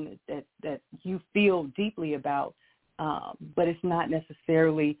something that you feel deeply about, but it's not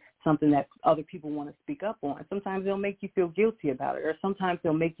necessarily something that other people want to speak up on. Sometimes they'll make you feel guilty about it, or sometimes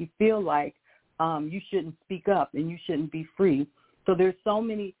they'll make you feel like you shouldn't speak up and you shouldn't be free. So there's so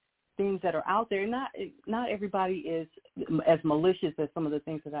many things that are out there. Not everybody is as malicious as some of the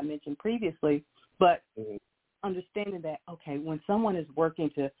things that I mentioned previously, but understanding that, okay, when someone is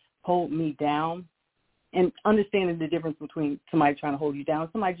working to hold me down, and understanding the difference between somebody trying to hold you down and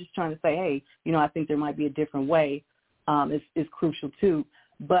somebody just trying to say, hey, I think there might be a different way, is crucial too.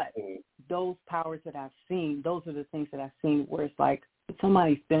 But those powers that I've seen, those are the things that I've seen where it's like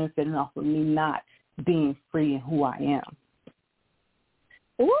somebody's benefiting off of me not being free in who I am.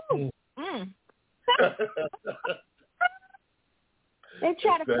 Ooh. They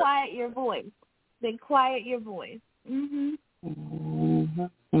try to quiet your voice. They quiet your voice.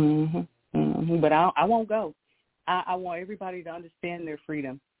 But I won't go. I want everybody to understand their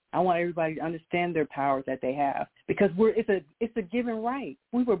freedom. I want everybody to understand their powers that they have, because it's a given right.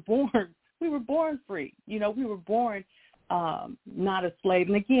 We were born free. We were born not a slave.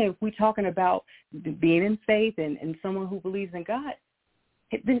 And again, if we're talking about being in faith and someone who believes in God,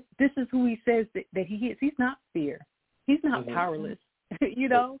 this is who he says that he is. He's not fear. He's not powerless.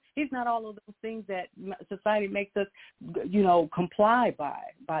 He's not all of those things that society makes us, comply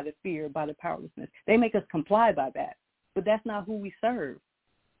by the fear, by the powerlessness. They make us comply by that, but that's not who we serve.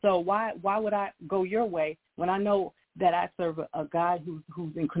 So why would I go your way when I know that I serve a God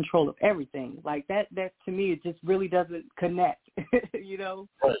who's in control of everything? Like that to me, it just really doesn't connect,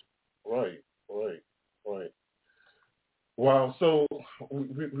 Right. Wow. So we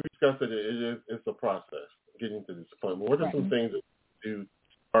discussed that it's a process getting to this point. But what are some things that we do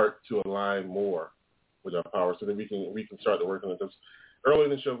start to align more with our power so that we can start to work on it? Because earlier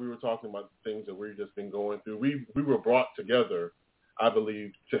in the show, we were talking about the things that we've just been going through. We were brought together, I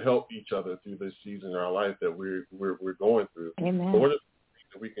believe, to help each other through this season in our life that we're going through. Amen. But what are the things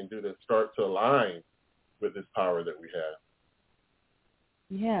that we can do to start to align with this power that we have?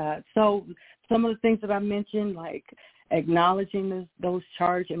 Yeah. So some of the things that I mentioned, like acknowledging those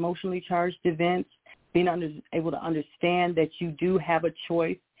emotionally charged events, being able to understand that you do have a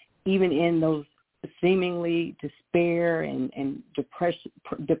choice, even in those seemingly despair and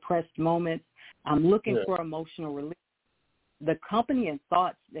depressed moments. I'm looking for emotional relief. the company and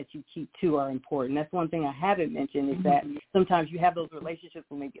thoughts that you keep, too, are important. That's one thing I haven't mentioned is that sometimes you have those relationships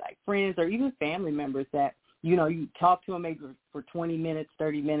with maybe like friends or even family members that, you know, you talk to them maybe for 20 minutes,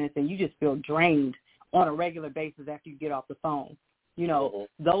 30 minutes, and you just feel drained on a regular basis after you get off the phone. You know,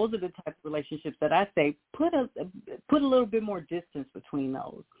 those are the type of relationships that I say put a little bit more distance between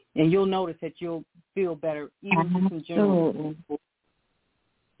those, and you'll notice that you'll feel better even just in general.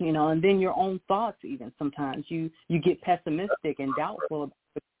 You know, and then your own thoughts even sometimes you get pessimistic and doubtful about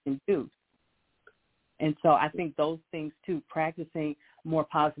what you can do. And so I think those things too, practicing more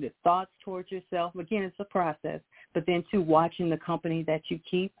positive thoughts towards yourself. Again, it's a process, but then too, watching the company that you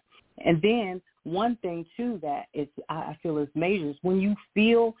keep. And then one thing too that is I feel is major is when you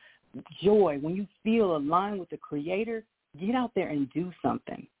feel joy, when you feel aligned with the Creator, get out there and do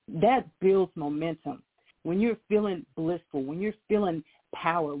something. That builds momentum. When you're feeling blissful, when you're feeling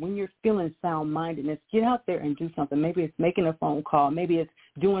power, when you're feeling sound-mindedness, get out there and do something. Maybe it's making a phone call. Maybe it's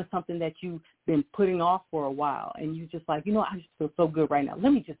doing something that you've been putting off for a while, and you just like, you know, I just feel so good right now.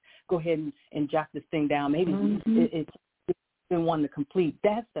 Let me just go ahead and jot this thing down. Maybe it's been one to complete.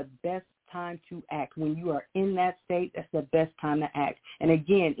 That's the best time to act. When you are in that state, that's the best time to act. And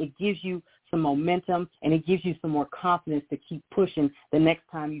again, it gives you some momentum, and it gives you some more confidence to keep pushing the next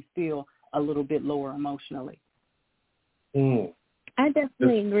time you feel a little bit lower emotionally. I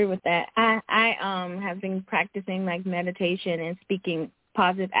definitely agree with that. I have been practicing like meditation and speaking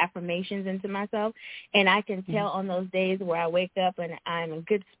positive affirmations into myself, and I can tell on those days where I wake up and I'm in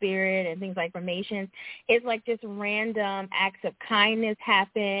good spirit and things like affirmations, it's like just random acts of kindness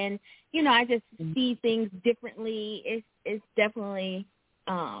happen. You know, I just see things differently. It's definitely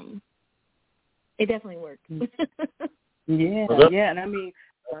it definitely works. Yeah, and I mean,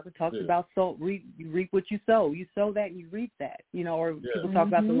 Barbara talks about you reap what you sow. You sow that and you reap that. You know, or people talk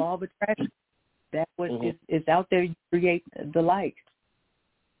about the law of attraction. That's what is out there. You create the like.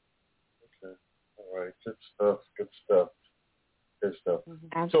 Okay. All right. Good stuff.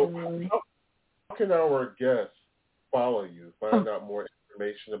 Absolutely. So how can our guests follow you, find out more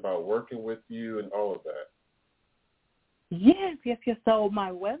information about working with you and all of that? Yes. So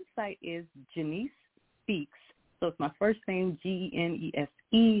my website is Genese Speaks. So it's my first name, Genese,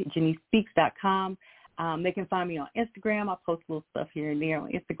 GeneseSpeaks.com. They can find me on Instagram. I post a little stuff here and there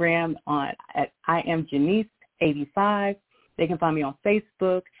on Instagram at I am Genese85. They can find me on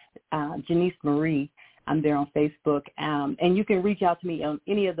Facebook, Genese Marie. I'm there on Facebook. And you can reach out to me on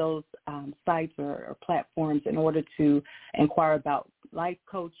any of those sites or platforms in order to inquire about life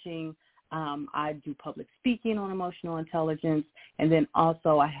coaching. I do public speaking on emotional intelligence, and then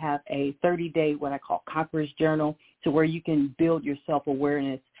also I have a 30-day what I call Conqueror's Journal, to where you can build your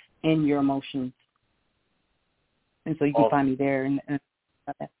self-awareness in your emotions. And so you can find me there. And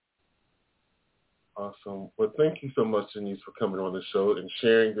Awesome. Well, thank you so much, Genese, for coming on the show and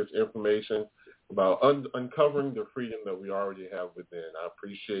sharing this information about uncovering the freedom that we already have within. I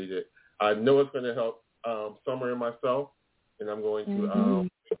appreciate it. I know it's going to help Summer and myself, and I'm going to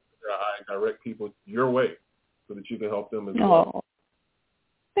I direct people your way so that you can help them as well.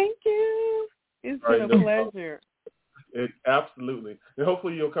 Thank you. It's been a pleasure. Absolutely. And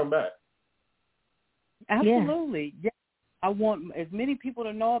hopefully you'll come back. Absolutely. Yeah. I want as many people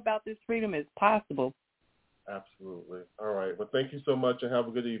to know about this freedom as possible. Absolutely. All right. Well, thank you so much and have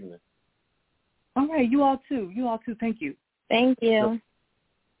a good evening. All right. You all too. Thank you. Thank you.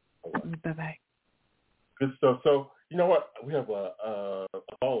 Bye-bye. Good stuff. So, you know what? We have a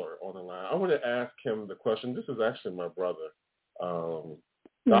caller on the line. I want to ask him the question. This is actually my brother,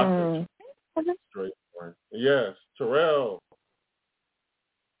 Dr. Straightforward. Yes, Terrell.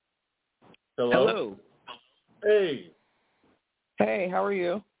 Hello. Hey. Hey, how are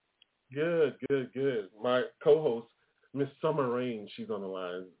you? Good. My co-host, Miss Summer Rain, she's on the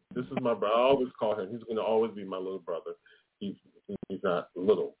line. This is my brother. I always call him. He's going to always be my little brother. He's not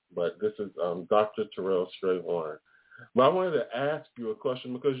little, but this is Dr. Terrell Straightforward. But I wanted to ask you a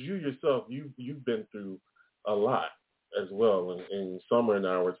question because you yourself, you've been through a lot as well. And Summer and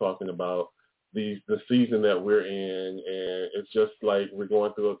I were talking about the season that we're in, and it's just like we're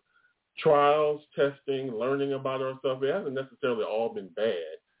going through trials, testing, learning about ourselves. It hasn't necessarily all been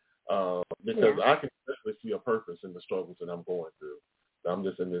bad because I can especially see a purpose in the struggles that I'm going through. I'm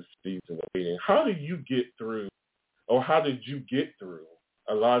just in this season of waiting. How do you get through, or how did you get through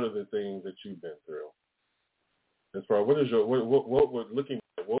a lot of the things that you've been through? As far as what we're looking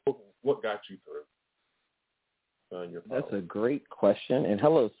at, what got you through? That's a great question. And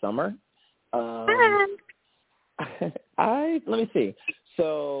hello, Summer. Hi. Let me see.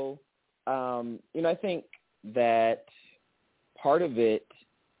 So, I think that part of it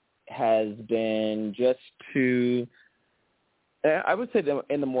has been just to I would say that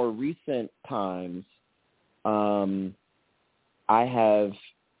in the more recent times, I have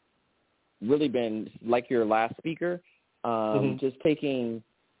really been, like your last speaker, just taking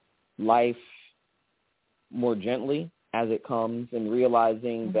life more gently as it comes and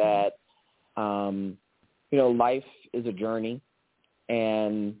realizing that, life is a journey.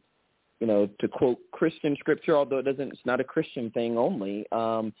 And, to quote Christian scripture, although it's not a Christian thing only,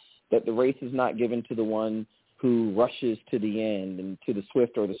 that the race is not given to the one who rushes to the end and to the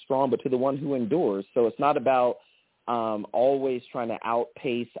swift or the strong, but to the one who endures. So it's not about always trying to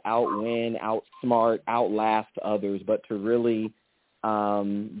outpace, outwin, outsmart, outlast others, but to really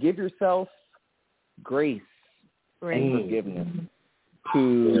give yourself grace and forgiveness,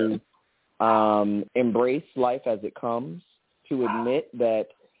 to embrace life as it comes, to admit that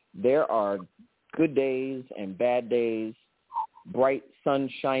there are good days and bad days, bright,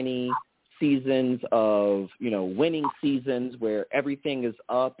 sunshiny seasons of, winning seasons where everything is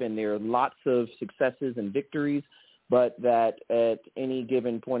up and there are lots of successes and victories, but that at any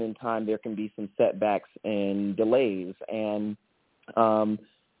given point in time there can be some setbacks and delays, and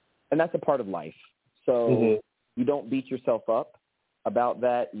that's a part of life. So you don't beat yourself up about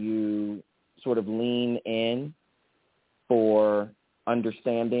that. You sort of lean in for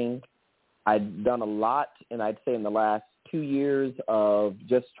understanding. I've done a lot, and I'd say in the last 2 years, of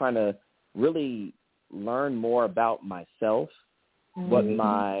just trying to really learn more about myself, what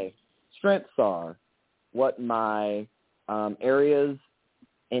my strengths are, what my areas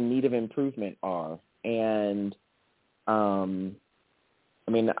in need of improvement are. And,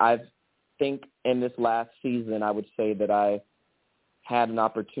 I think in this last season, I would say that I had an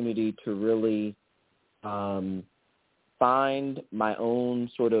opportunity to really find my own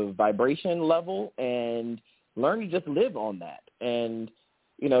sort of vibration level and learn to just live on that. And,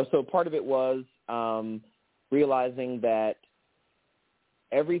 so part of it was realizing that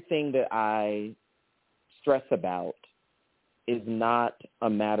everything that I stress about is not a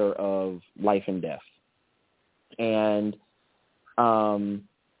matter of life and death. And,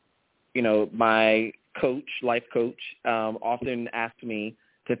 my coach, life coach, often asked me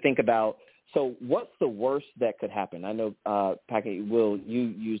to think about, so what's the worst that could happen? I know, Packett,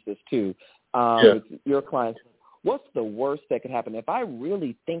 you use this too. Your clients, what's the worst that could happen? If I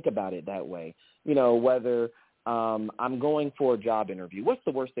really think about it that way, whether I'm going for a job interview, what's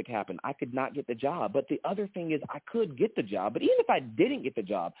the worst that could happen? I could not get the job. But the other thing is I could get the job. But even if I didn't get the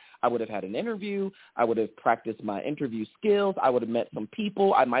job, I would have had an interview. I would have practiced my interview skills. I would have met some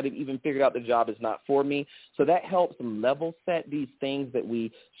people. I might have even figured out the job is not for me. So that helps level set these things that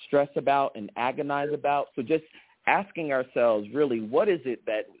we stress about and agonize about. So just asking ourselves, really, what is it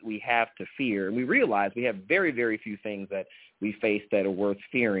that we have to fear? And we realize we have very, very few things that we face that are worth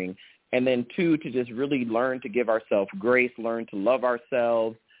fearing. And then, two, to just really learn to give ourselves grace, learn to love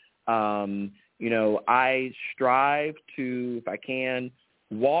ourselves. I strive to, if I can,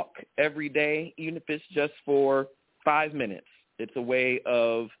 walk every day, even if it's just for 5 minutes. It's a way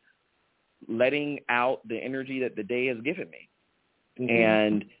of letting out the energy that the day has given me.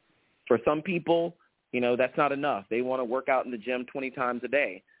 And for some people, that's not enough. They want to work out in the gym 20 times a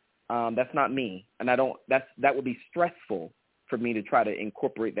day. That's not me. And that would be stressful for me to try to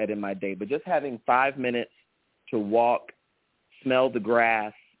incorporate that in my day. But just having 5 minutes to walk, smell the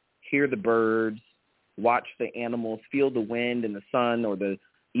grass, hear the birds, watch the animals, feel the wind and the sun or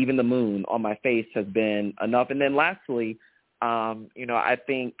even the moon on my face has been enough. And then lastly, I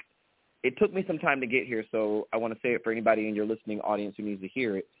think it took me some time to get here, so I want to say it for anybody in your listening audience who needs to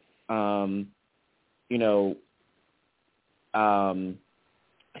hear it.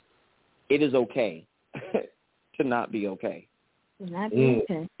 It is okay to not be okay. Not be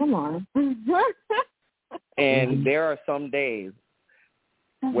okay. Come on. And there are some days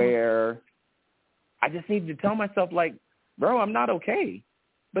where I just need to tell myself, like, bro, I'm not okay.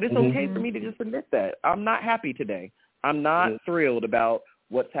 But it's okay for me to just admit that. I'm not happy today. I'm not thrilled about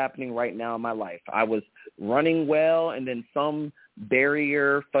what's happening right now in my life. I was running well, and then some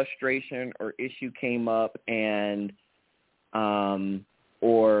barrier, frustration, or issue came up, and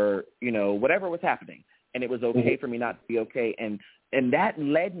whatever was happening. And it was okay for me not to be okay. And that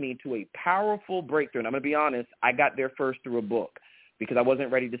led me to a powerful breakthrough. And I'm going to be honest, I got there first through a book because I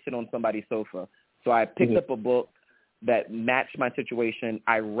wasn't ready to sit on somebody's sofa. So I picked up a book that matched my situation.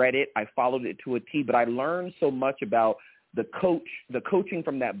 I read it. I followed it to a T. But I learned so much about the coaching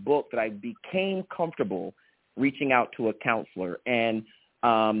from that book that I became comfortable reaching out to a counselor. And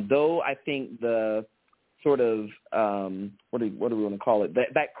though I think the sort of what do we want to call it,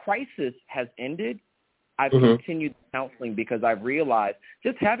 that crisis has ended, I've continued counseling because I've realized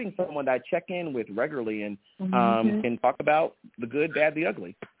just having someone that I check in with regularly and can talk about the good, bad, the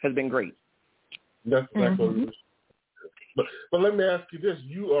ugly has been great. That's exactly but let me ask you this.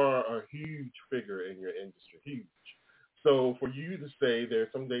 You are a huge figure in your industry, huge. So for you to say there are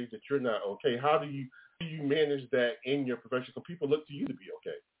some days that you're not okay, how do you manage that in your profession? So people look to you to be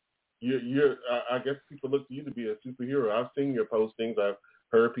okay. I guess people look to you to be a superhero. I've seen your postings. I've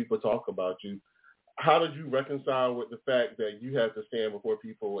heard people talk about you. How did you reconcile with the fact that you have to stand before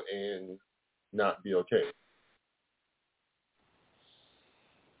people and not be okay?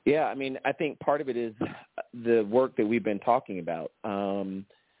 Yeah, I mean, I think part of it is the work that we've been talking about.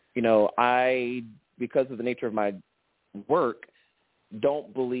 I, because of the nature of my work,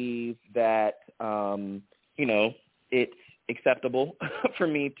 don't believe that, it's acceptable for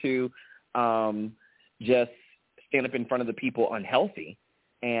me to just stand up in front of the people unhealthy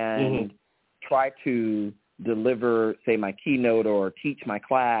and try to deliver, say, my keynote or teach my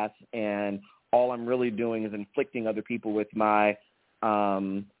class, and all I'm really doing is inflicting other people with my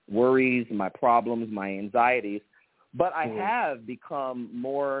worries, my problems, my anxieties. But I have become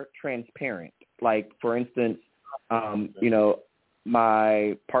more transparent. Like, for instance,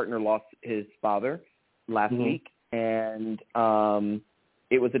 my partner lost his father last week, and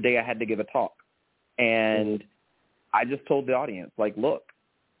it was the day I had to give a talk. And I just told the audience, like, look,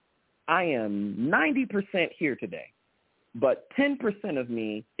 I am 90% here today, but 10% of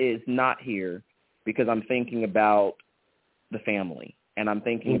me is not here because I'm thinking about the family, and I'm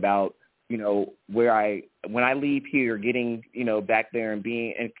thinking about, when I leave here, getting, back there and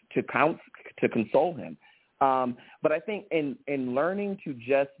being, and to console him. But I think in learning to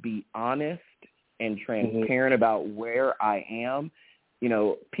just be honest and transparent about where I am,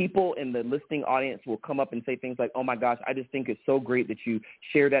 people in the listening audience will come up and say things like, oh, my gosh, I just think it's so great that you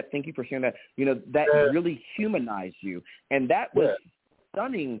share that. Thank you for sharing that. That really humanized you. And that was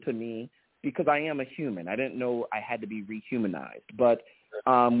stunning to me because I am a human. I didn't know I had to be rehumanized. But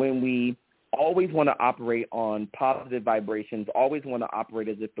when we always want to operate on positive vibrations, always want to operate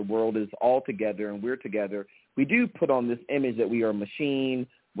as if the world is all together and we're together, we do put on this image that we are a machine,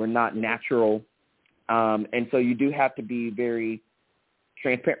 we're not natural. And so you do have to be very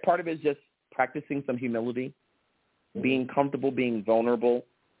transparent. Part of it is just practicing some humility, being comfortable, being vulnerable,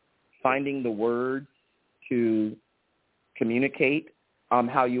 finding the words to communicate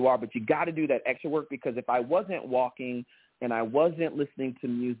how you are. But you got to do that extra work, because if I wasn't walking and I wasn't listening to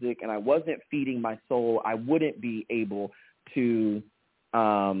music and I wasn't feeding my soul, I wouldn't be able to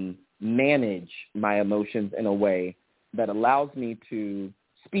manage my emotions in a way that allows me to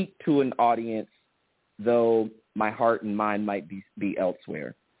speak to an audience, though my heart and mind might be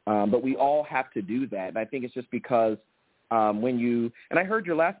elsewhere. But we all have to do that. And I think it's just because and I heard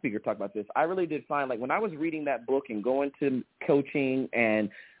your last speaker talk about this, I really did find, like, when I was reading that book and going to coaching and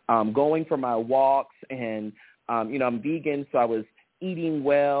going for my walks and, I'm vegan, so I was eating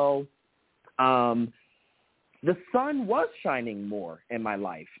well, the sun was shining more in my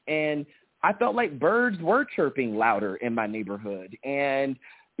life. And I felt like birds were chirping louder in my neighborhood. And,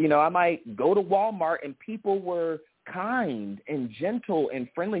 I might go to Walmart and people were kind and gentle and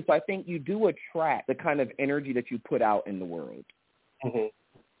friendly. So I think you do attract the kind of energy that you put out in the world.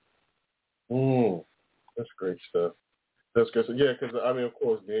 That's great stuff. That's good. Yeah, because, of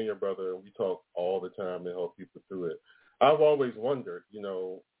course, me and your brother, we talk all the time to help people through it. I've always wondered,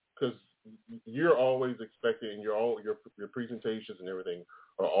 because you're always expected, and your presentations and everything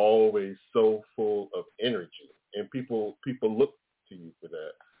are always so full of energy, and people look to you for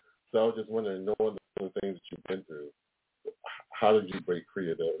that. So I was just wondering, knowing the things that you've been through, how did you break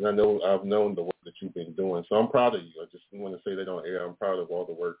free of that? And I know I've known the work that you've been doing, so I'm proud of you. I just want to say that on air. I'm proud of all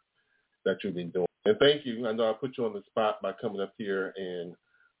the work that you've been doing. And thank you. I know I put you on the spot by coming up here and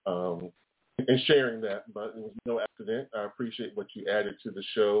sharing that, but it was no accident. I appreciate what you added to the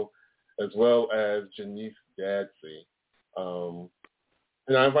show, as well as Genese Dadzie. And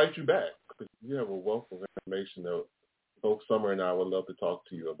I invite you back, because you have a wealth of information that both Summer and I would love to talk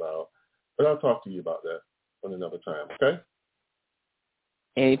to you about. But I'll talk to you about that on another time, okay?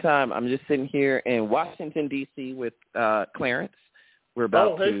 Anytime. I'm just sitting here in Washington, D.C. with Clarence. We're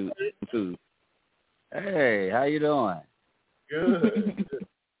about to food. Hey, how you doing? Good.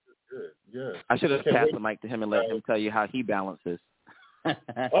 Yeah. I should have passed the mic to him and let him tell you how he balances.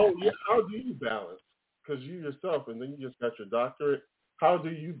 Oh, yeah. How do you balance? Because you yourself, and then you just got your doctorate. How do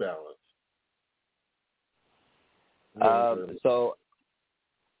you balance? So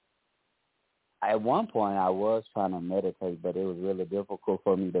at one point I was trying to meditate, but it was really difficult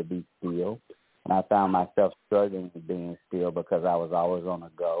for me to be still. And I found myself struggling with being still because I was always on the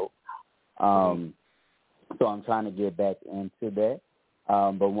go. So I'm trying to get back into that.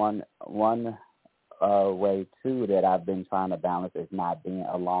 But one way, too, that I've been trying to balance is not being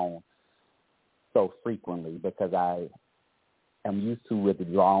alone so frequently, because I am used to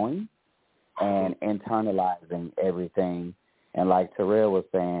withdrawing and internalizing everything. And like Terrell was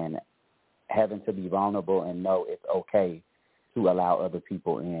saying, having to be vulnerable and know it's okay to allow other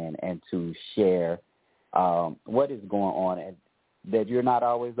people in and to share what is going on, and that you're not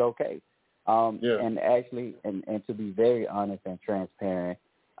always okay. And actually, and to be very honest and transparent,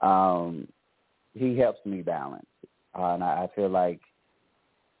 he helps me balance. And I feel like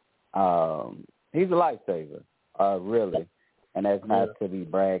he's a lifesaver, really. And that's not to be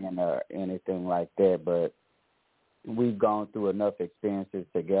bragging or anything like that, but we've gone through enough experiences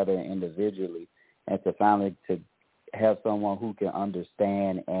together individually, and to finally to have someone who can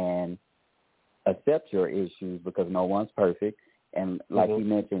understand and accept your issues, because no one's perfect. And like you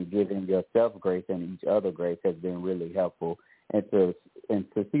mentioned, giving yourself grace and each other grace has been really helpful. And to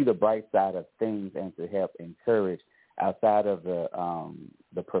see the bright side of things and to help encourage outside of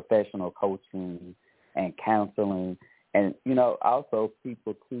the professional coaching and counseling. And, you know, also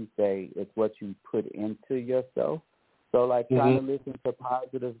people too say it's what you put into yourself. So, like, trying to listen to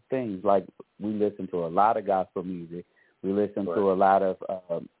positive things. Like, we listen to a lot of gospel music. We listen to a lot of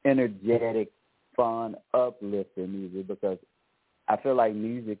energetic, fun, uplifting music, because I feel like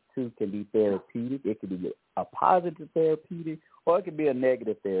music, too, can be therapeutic. It can be a positive therapeutic, or it can be a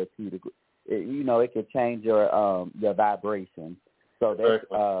negative therapeutic. It can change your vibration. So that's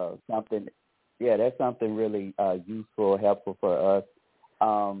something, that's something really useful, helpful for us.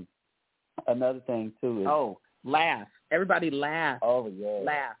 Another thing, too, is... laugh. Everybody laugh. Oh, yeah.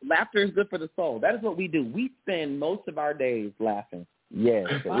 Laugh. Laughter is good for the soul. That is what we do. We spend most of our days laughing. Yes.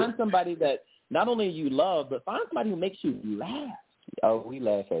 Find somebody that not only you love, but find somebody who makes you laugh. Oh, we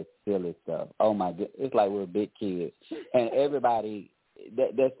laugh at silly stuff. Oh, my God. It's like we're big kids. And everybody,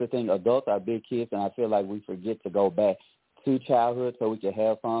 that's the thing. Adults are big kids, and I feel like we forget to go back to childhood so we can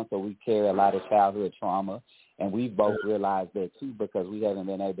have fun, so we carry a lot of childhood trauma. And we've both realized that, too, because we haven't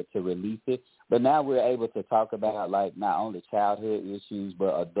been able to release it. But now we're able to talk about, like, not only childhood issues,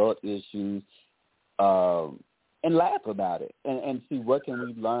 but adult issues, and laugh about it and see what can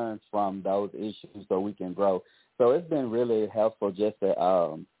we learn from those issues so we can grow. So it's been really helpful just to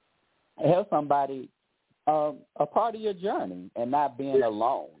help somebody a part of your journey and not being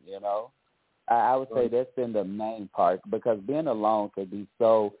alone, you know. I would say that's been the main part, because being alone could be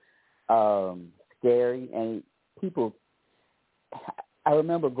so scary. And people, I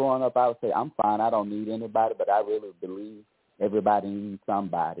remember growing up, I would say, I'm fine, I don't need anybody, but I really believe everybody needs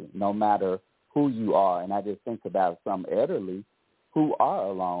somebody, no matter who you are. And I just think about some elderly who are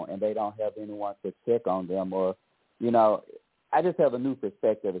alone and they don't have anyone to check on them, or, you know, I just have a new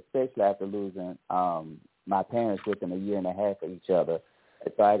perspective, especially after losing my parents within a year and a half of each other.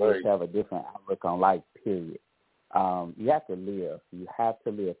 So I just have a different outlook on life, period. You have to live. You have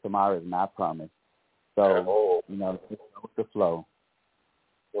to live. Tomorrow is not promised. So, you know, just go with the flow.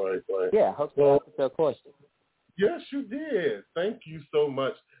 Right. Yeah, I hope you answered your question. Yes, you did. Thank you so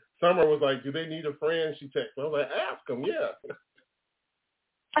much. Summer was like, do they need a friend? She texted me. I was like, ask them,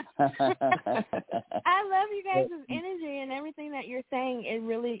 I love you guys' energy, and everything that you're saying, it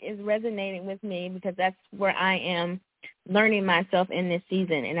really is resonating with me, because that's where I am learning myself in this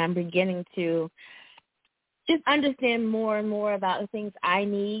season, and I'm beginning to just understand more and more about the things I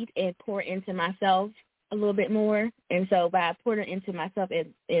need and pour into myself a little bit more. And so by pouring into myself,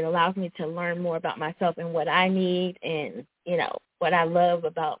 it allows me to learn more about myself and what I need and, you know, what I love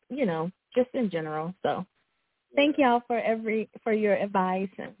about, you know, just in general. So thank y'all for your advice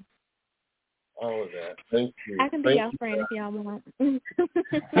and all of that. Thank you. I can be your friend if y'all want.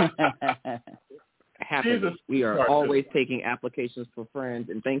 Happily. We are always taking applications for friends,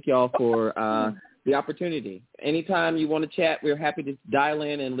 and thank y'all for the opportunity. Anytime you want to chat, we're happy to dial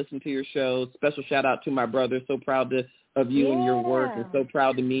in and listen to your show. Special shout out to my brother. So proud of you and your work, and so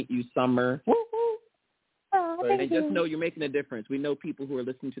proud to meet you, Summer. And just know you're making a difference. We know people who are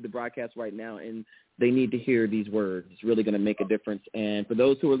listening to the broadcast right now, and they need to hear these words. It's really going to make a difference. And for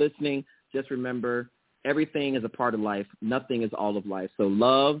those who are listening, just remember, everything is a part of life. Nothing is all of life. So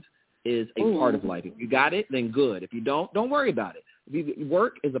love is a part of life. If you got it, then good. If you don't worry about it.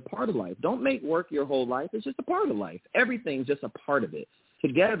 Work is a part of life. Don't make work your whole life. It's just a part of life. Everything's just a part of it.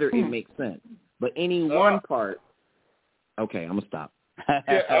 Together, it makes sense. But any one part, okay, I'm going to stop.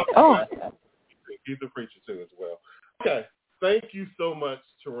 He's a preacher, too, as well. Okay. Thank you so much,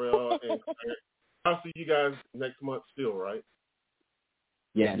 Terrell. And I'll see you guys next month still, right?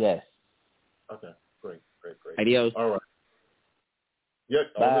 Yes. Okay. Great. Adios. All right.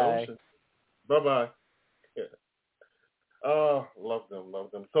 Yep. Bye. On the ocean. Bye-bye. Oh, love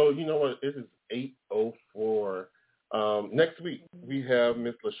them. So you know what? It is 8:04. Next week we have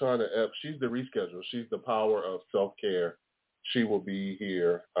Miss LaShawna Epps. She's the reschedule. She's the power of self-care. She will be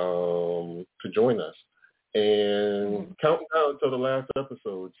here to join us. And counting down to the last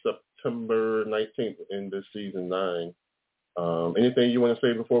episode, September 19th in this season 9. Anything you want to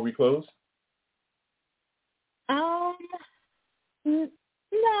say before we close?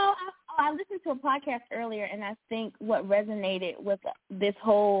 No, I listened to a podcast earlier, and I think what resonated with this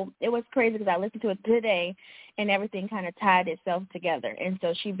whole, it was crazy because I listened to it today, and everything kind of tied itself together. And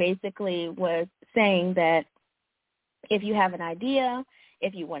so she basically was saying that if you have an idea,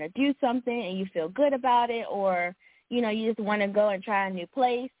 if you want to do something and you feel good about it, or, you know, you just want to go and try a new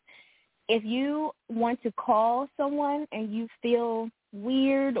place, if you want to call someone and you feel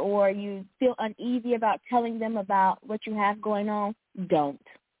weird or you feel uneasy about telling them about what you have going on, don't.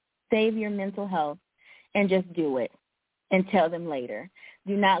 Save your mental health and just do it and tell them later.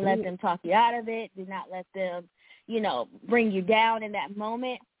 Do not let them talk you out of it. Do not let them, you know, bring you down in that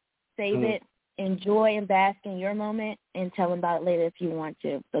moment. Save it. Enjoy and bask in your moment and tell them about it later if you want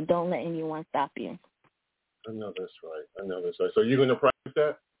to. So don't let anyone stop you. I know that's right. So you're going to practice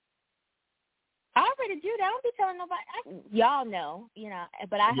that? I already do that. I don't be telling nobody. Y'all know, you know,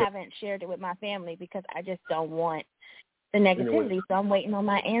 but I haven't shared it with my family because I just don't want the negativity. So I'm waiting on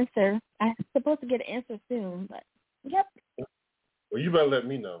my answer. I'm supposed to get an answer soon, but yep. Well, you better let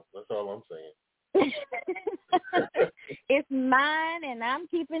me know. That's all I'm saying. It's mine, and I'm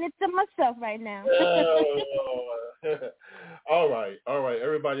keeping it to myself right now. All right.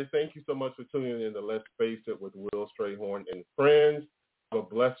 Everybody, thank you so much for tuning in to Let's Face It with Will Strayhorn and friends. Have a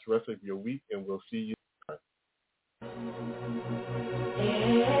blessed rest of your week, and we'll see you next time.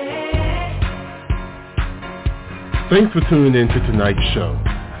 Thanks for tuning in to tonight's show.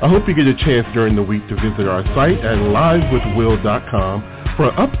 I hope you get a chance during the week to visit our site at livewithwill.com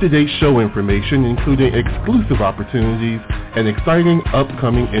for up-to-date show information, including exclusive opportunities and exciting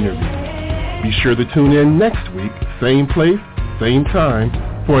upcoming interviews. Be sure to tune in next week, same place, same time,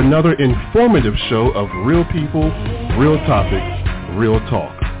 for another informative show of real people, real topics, real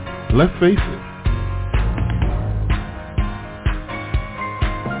talk. Let's face it,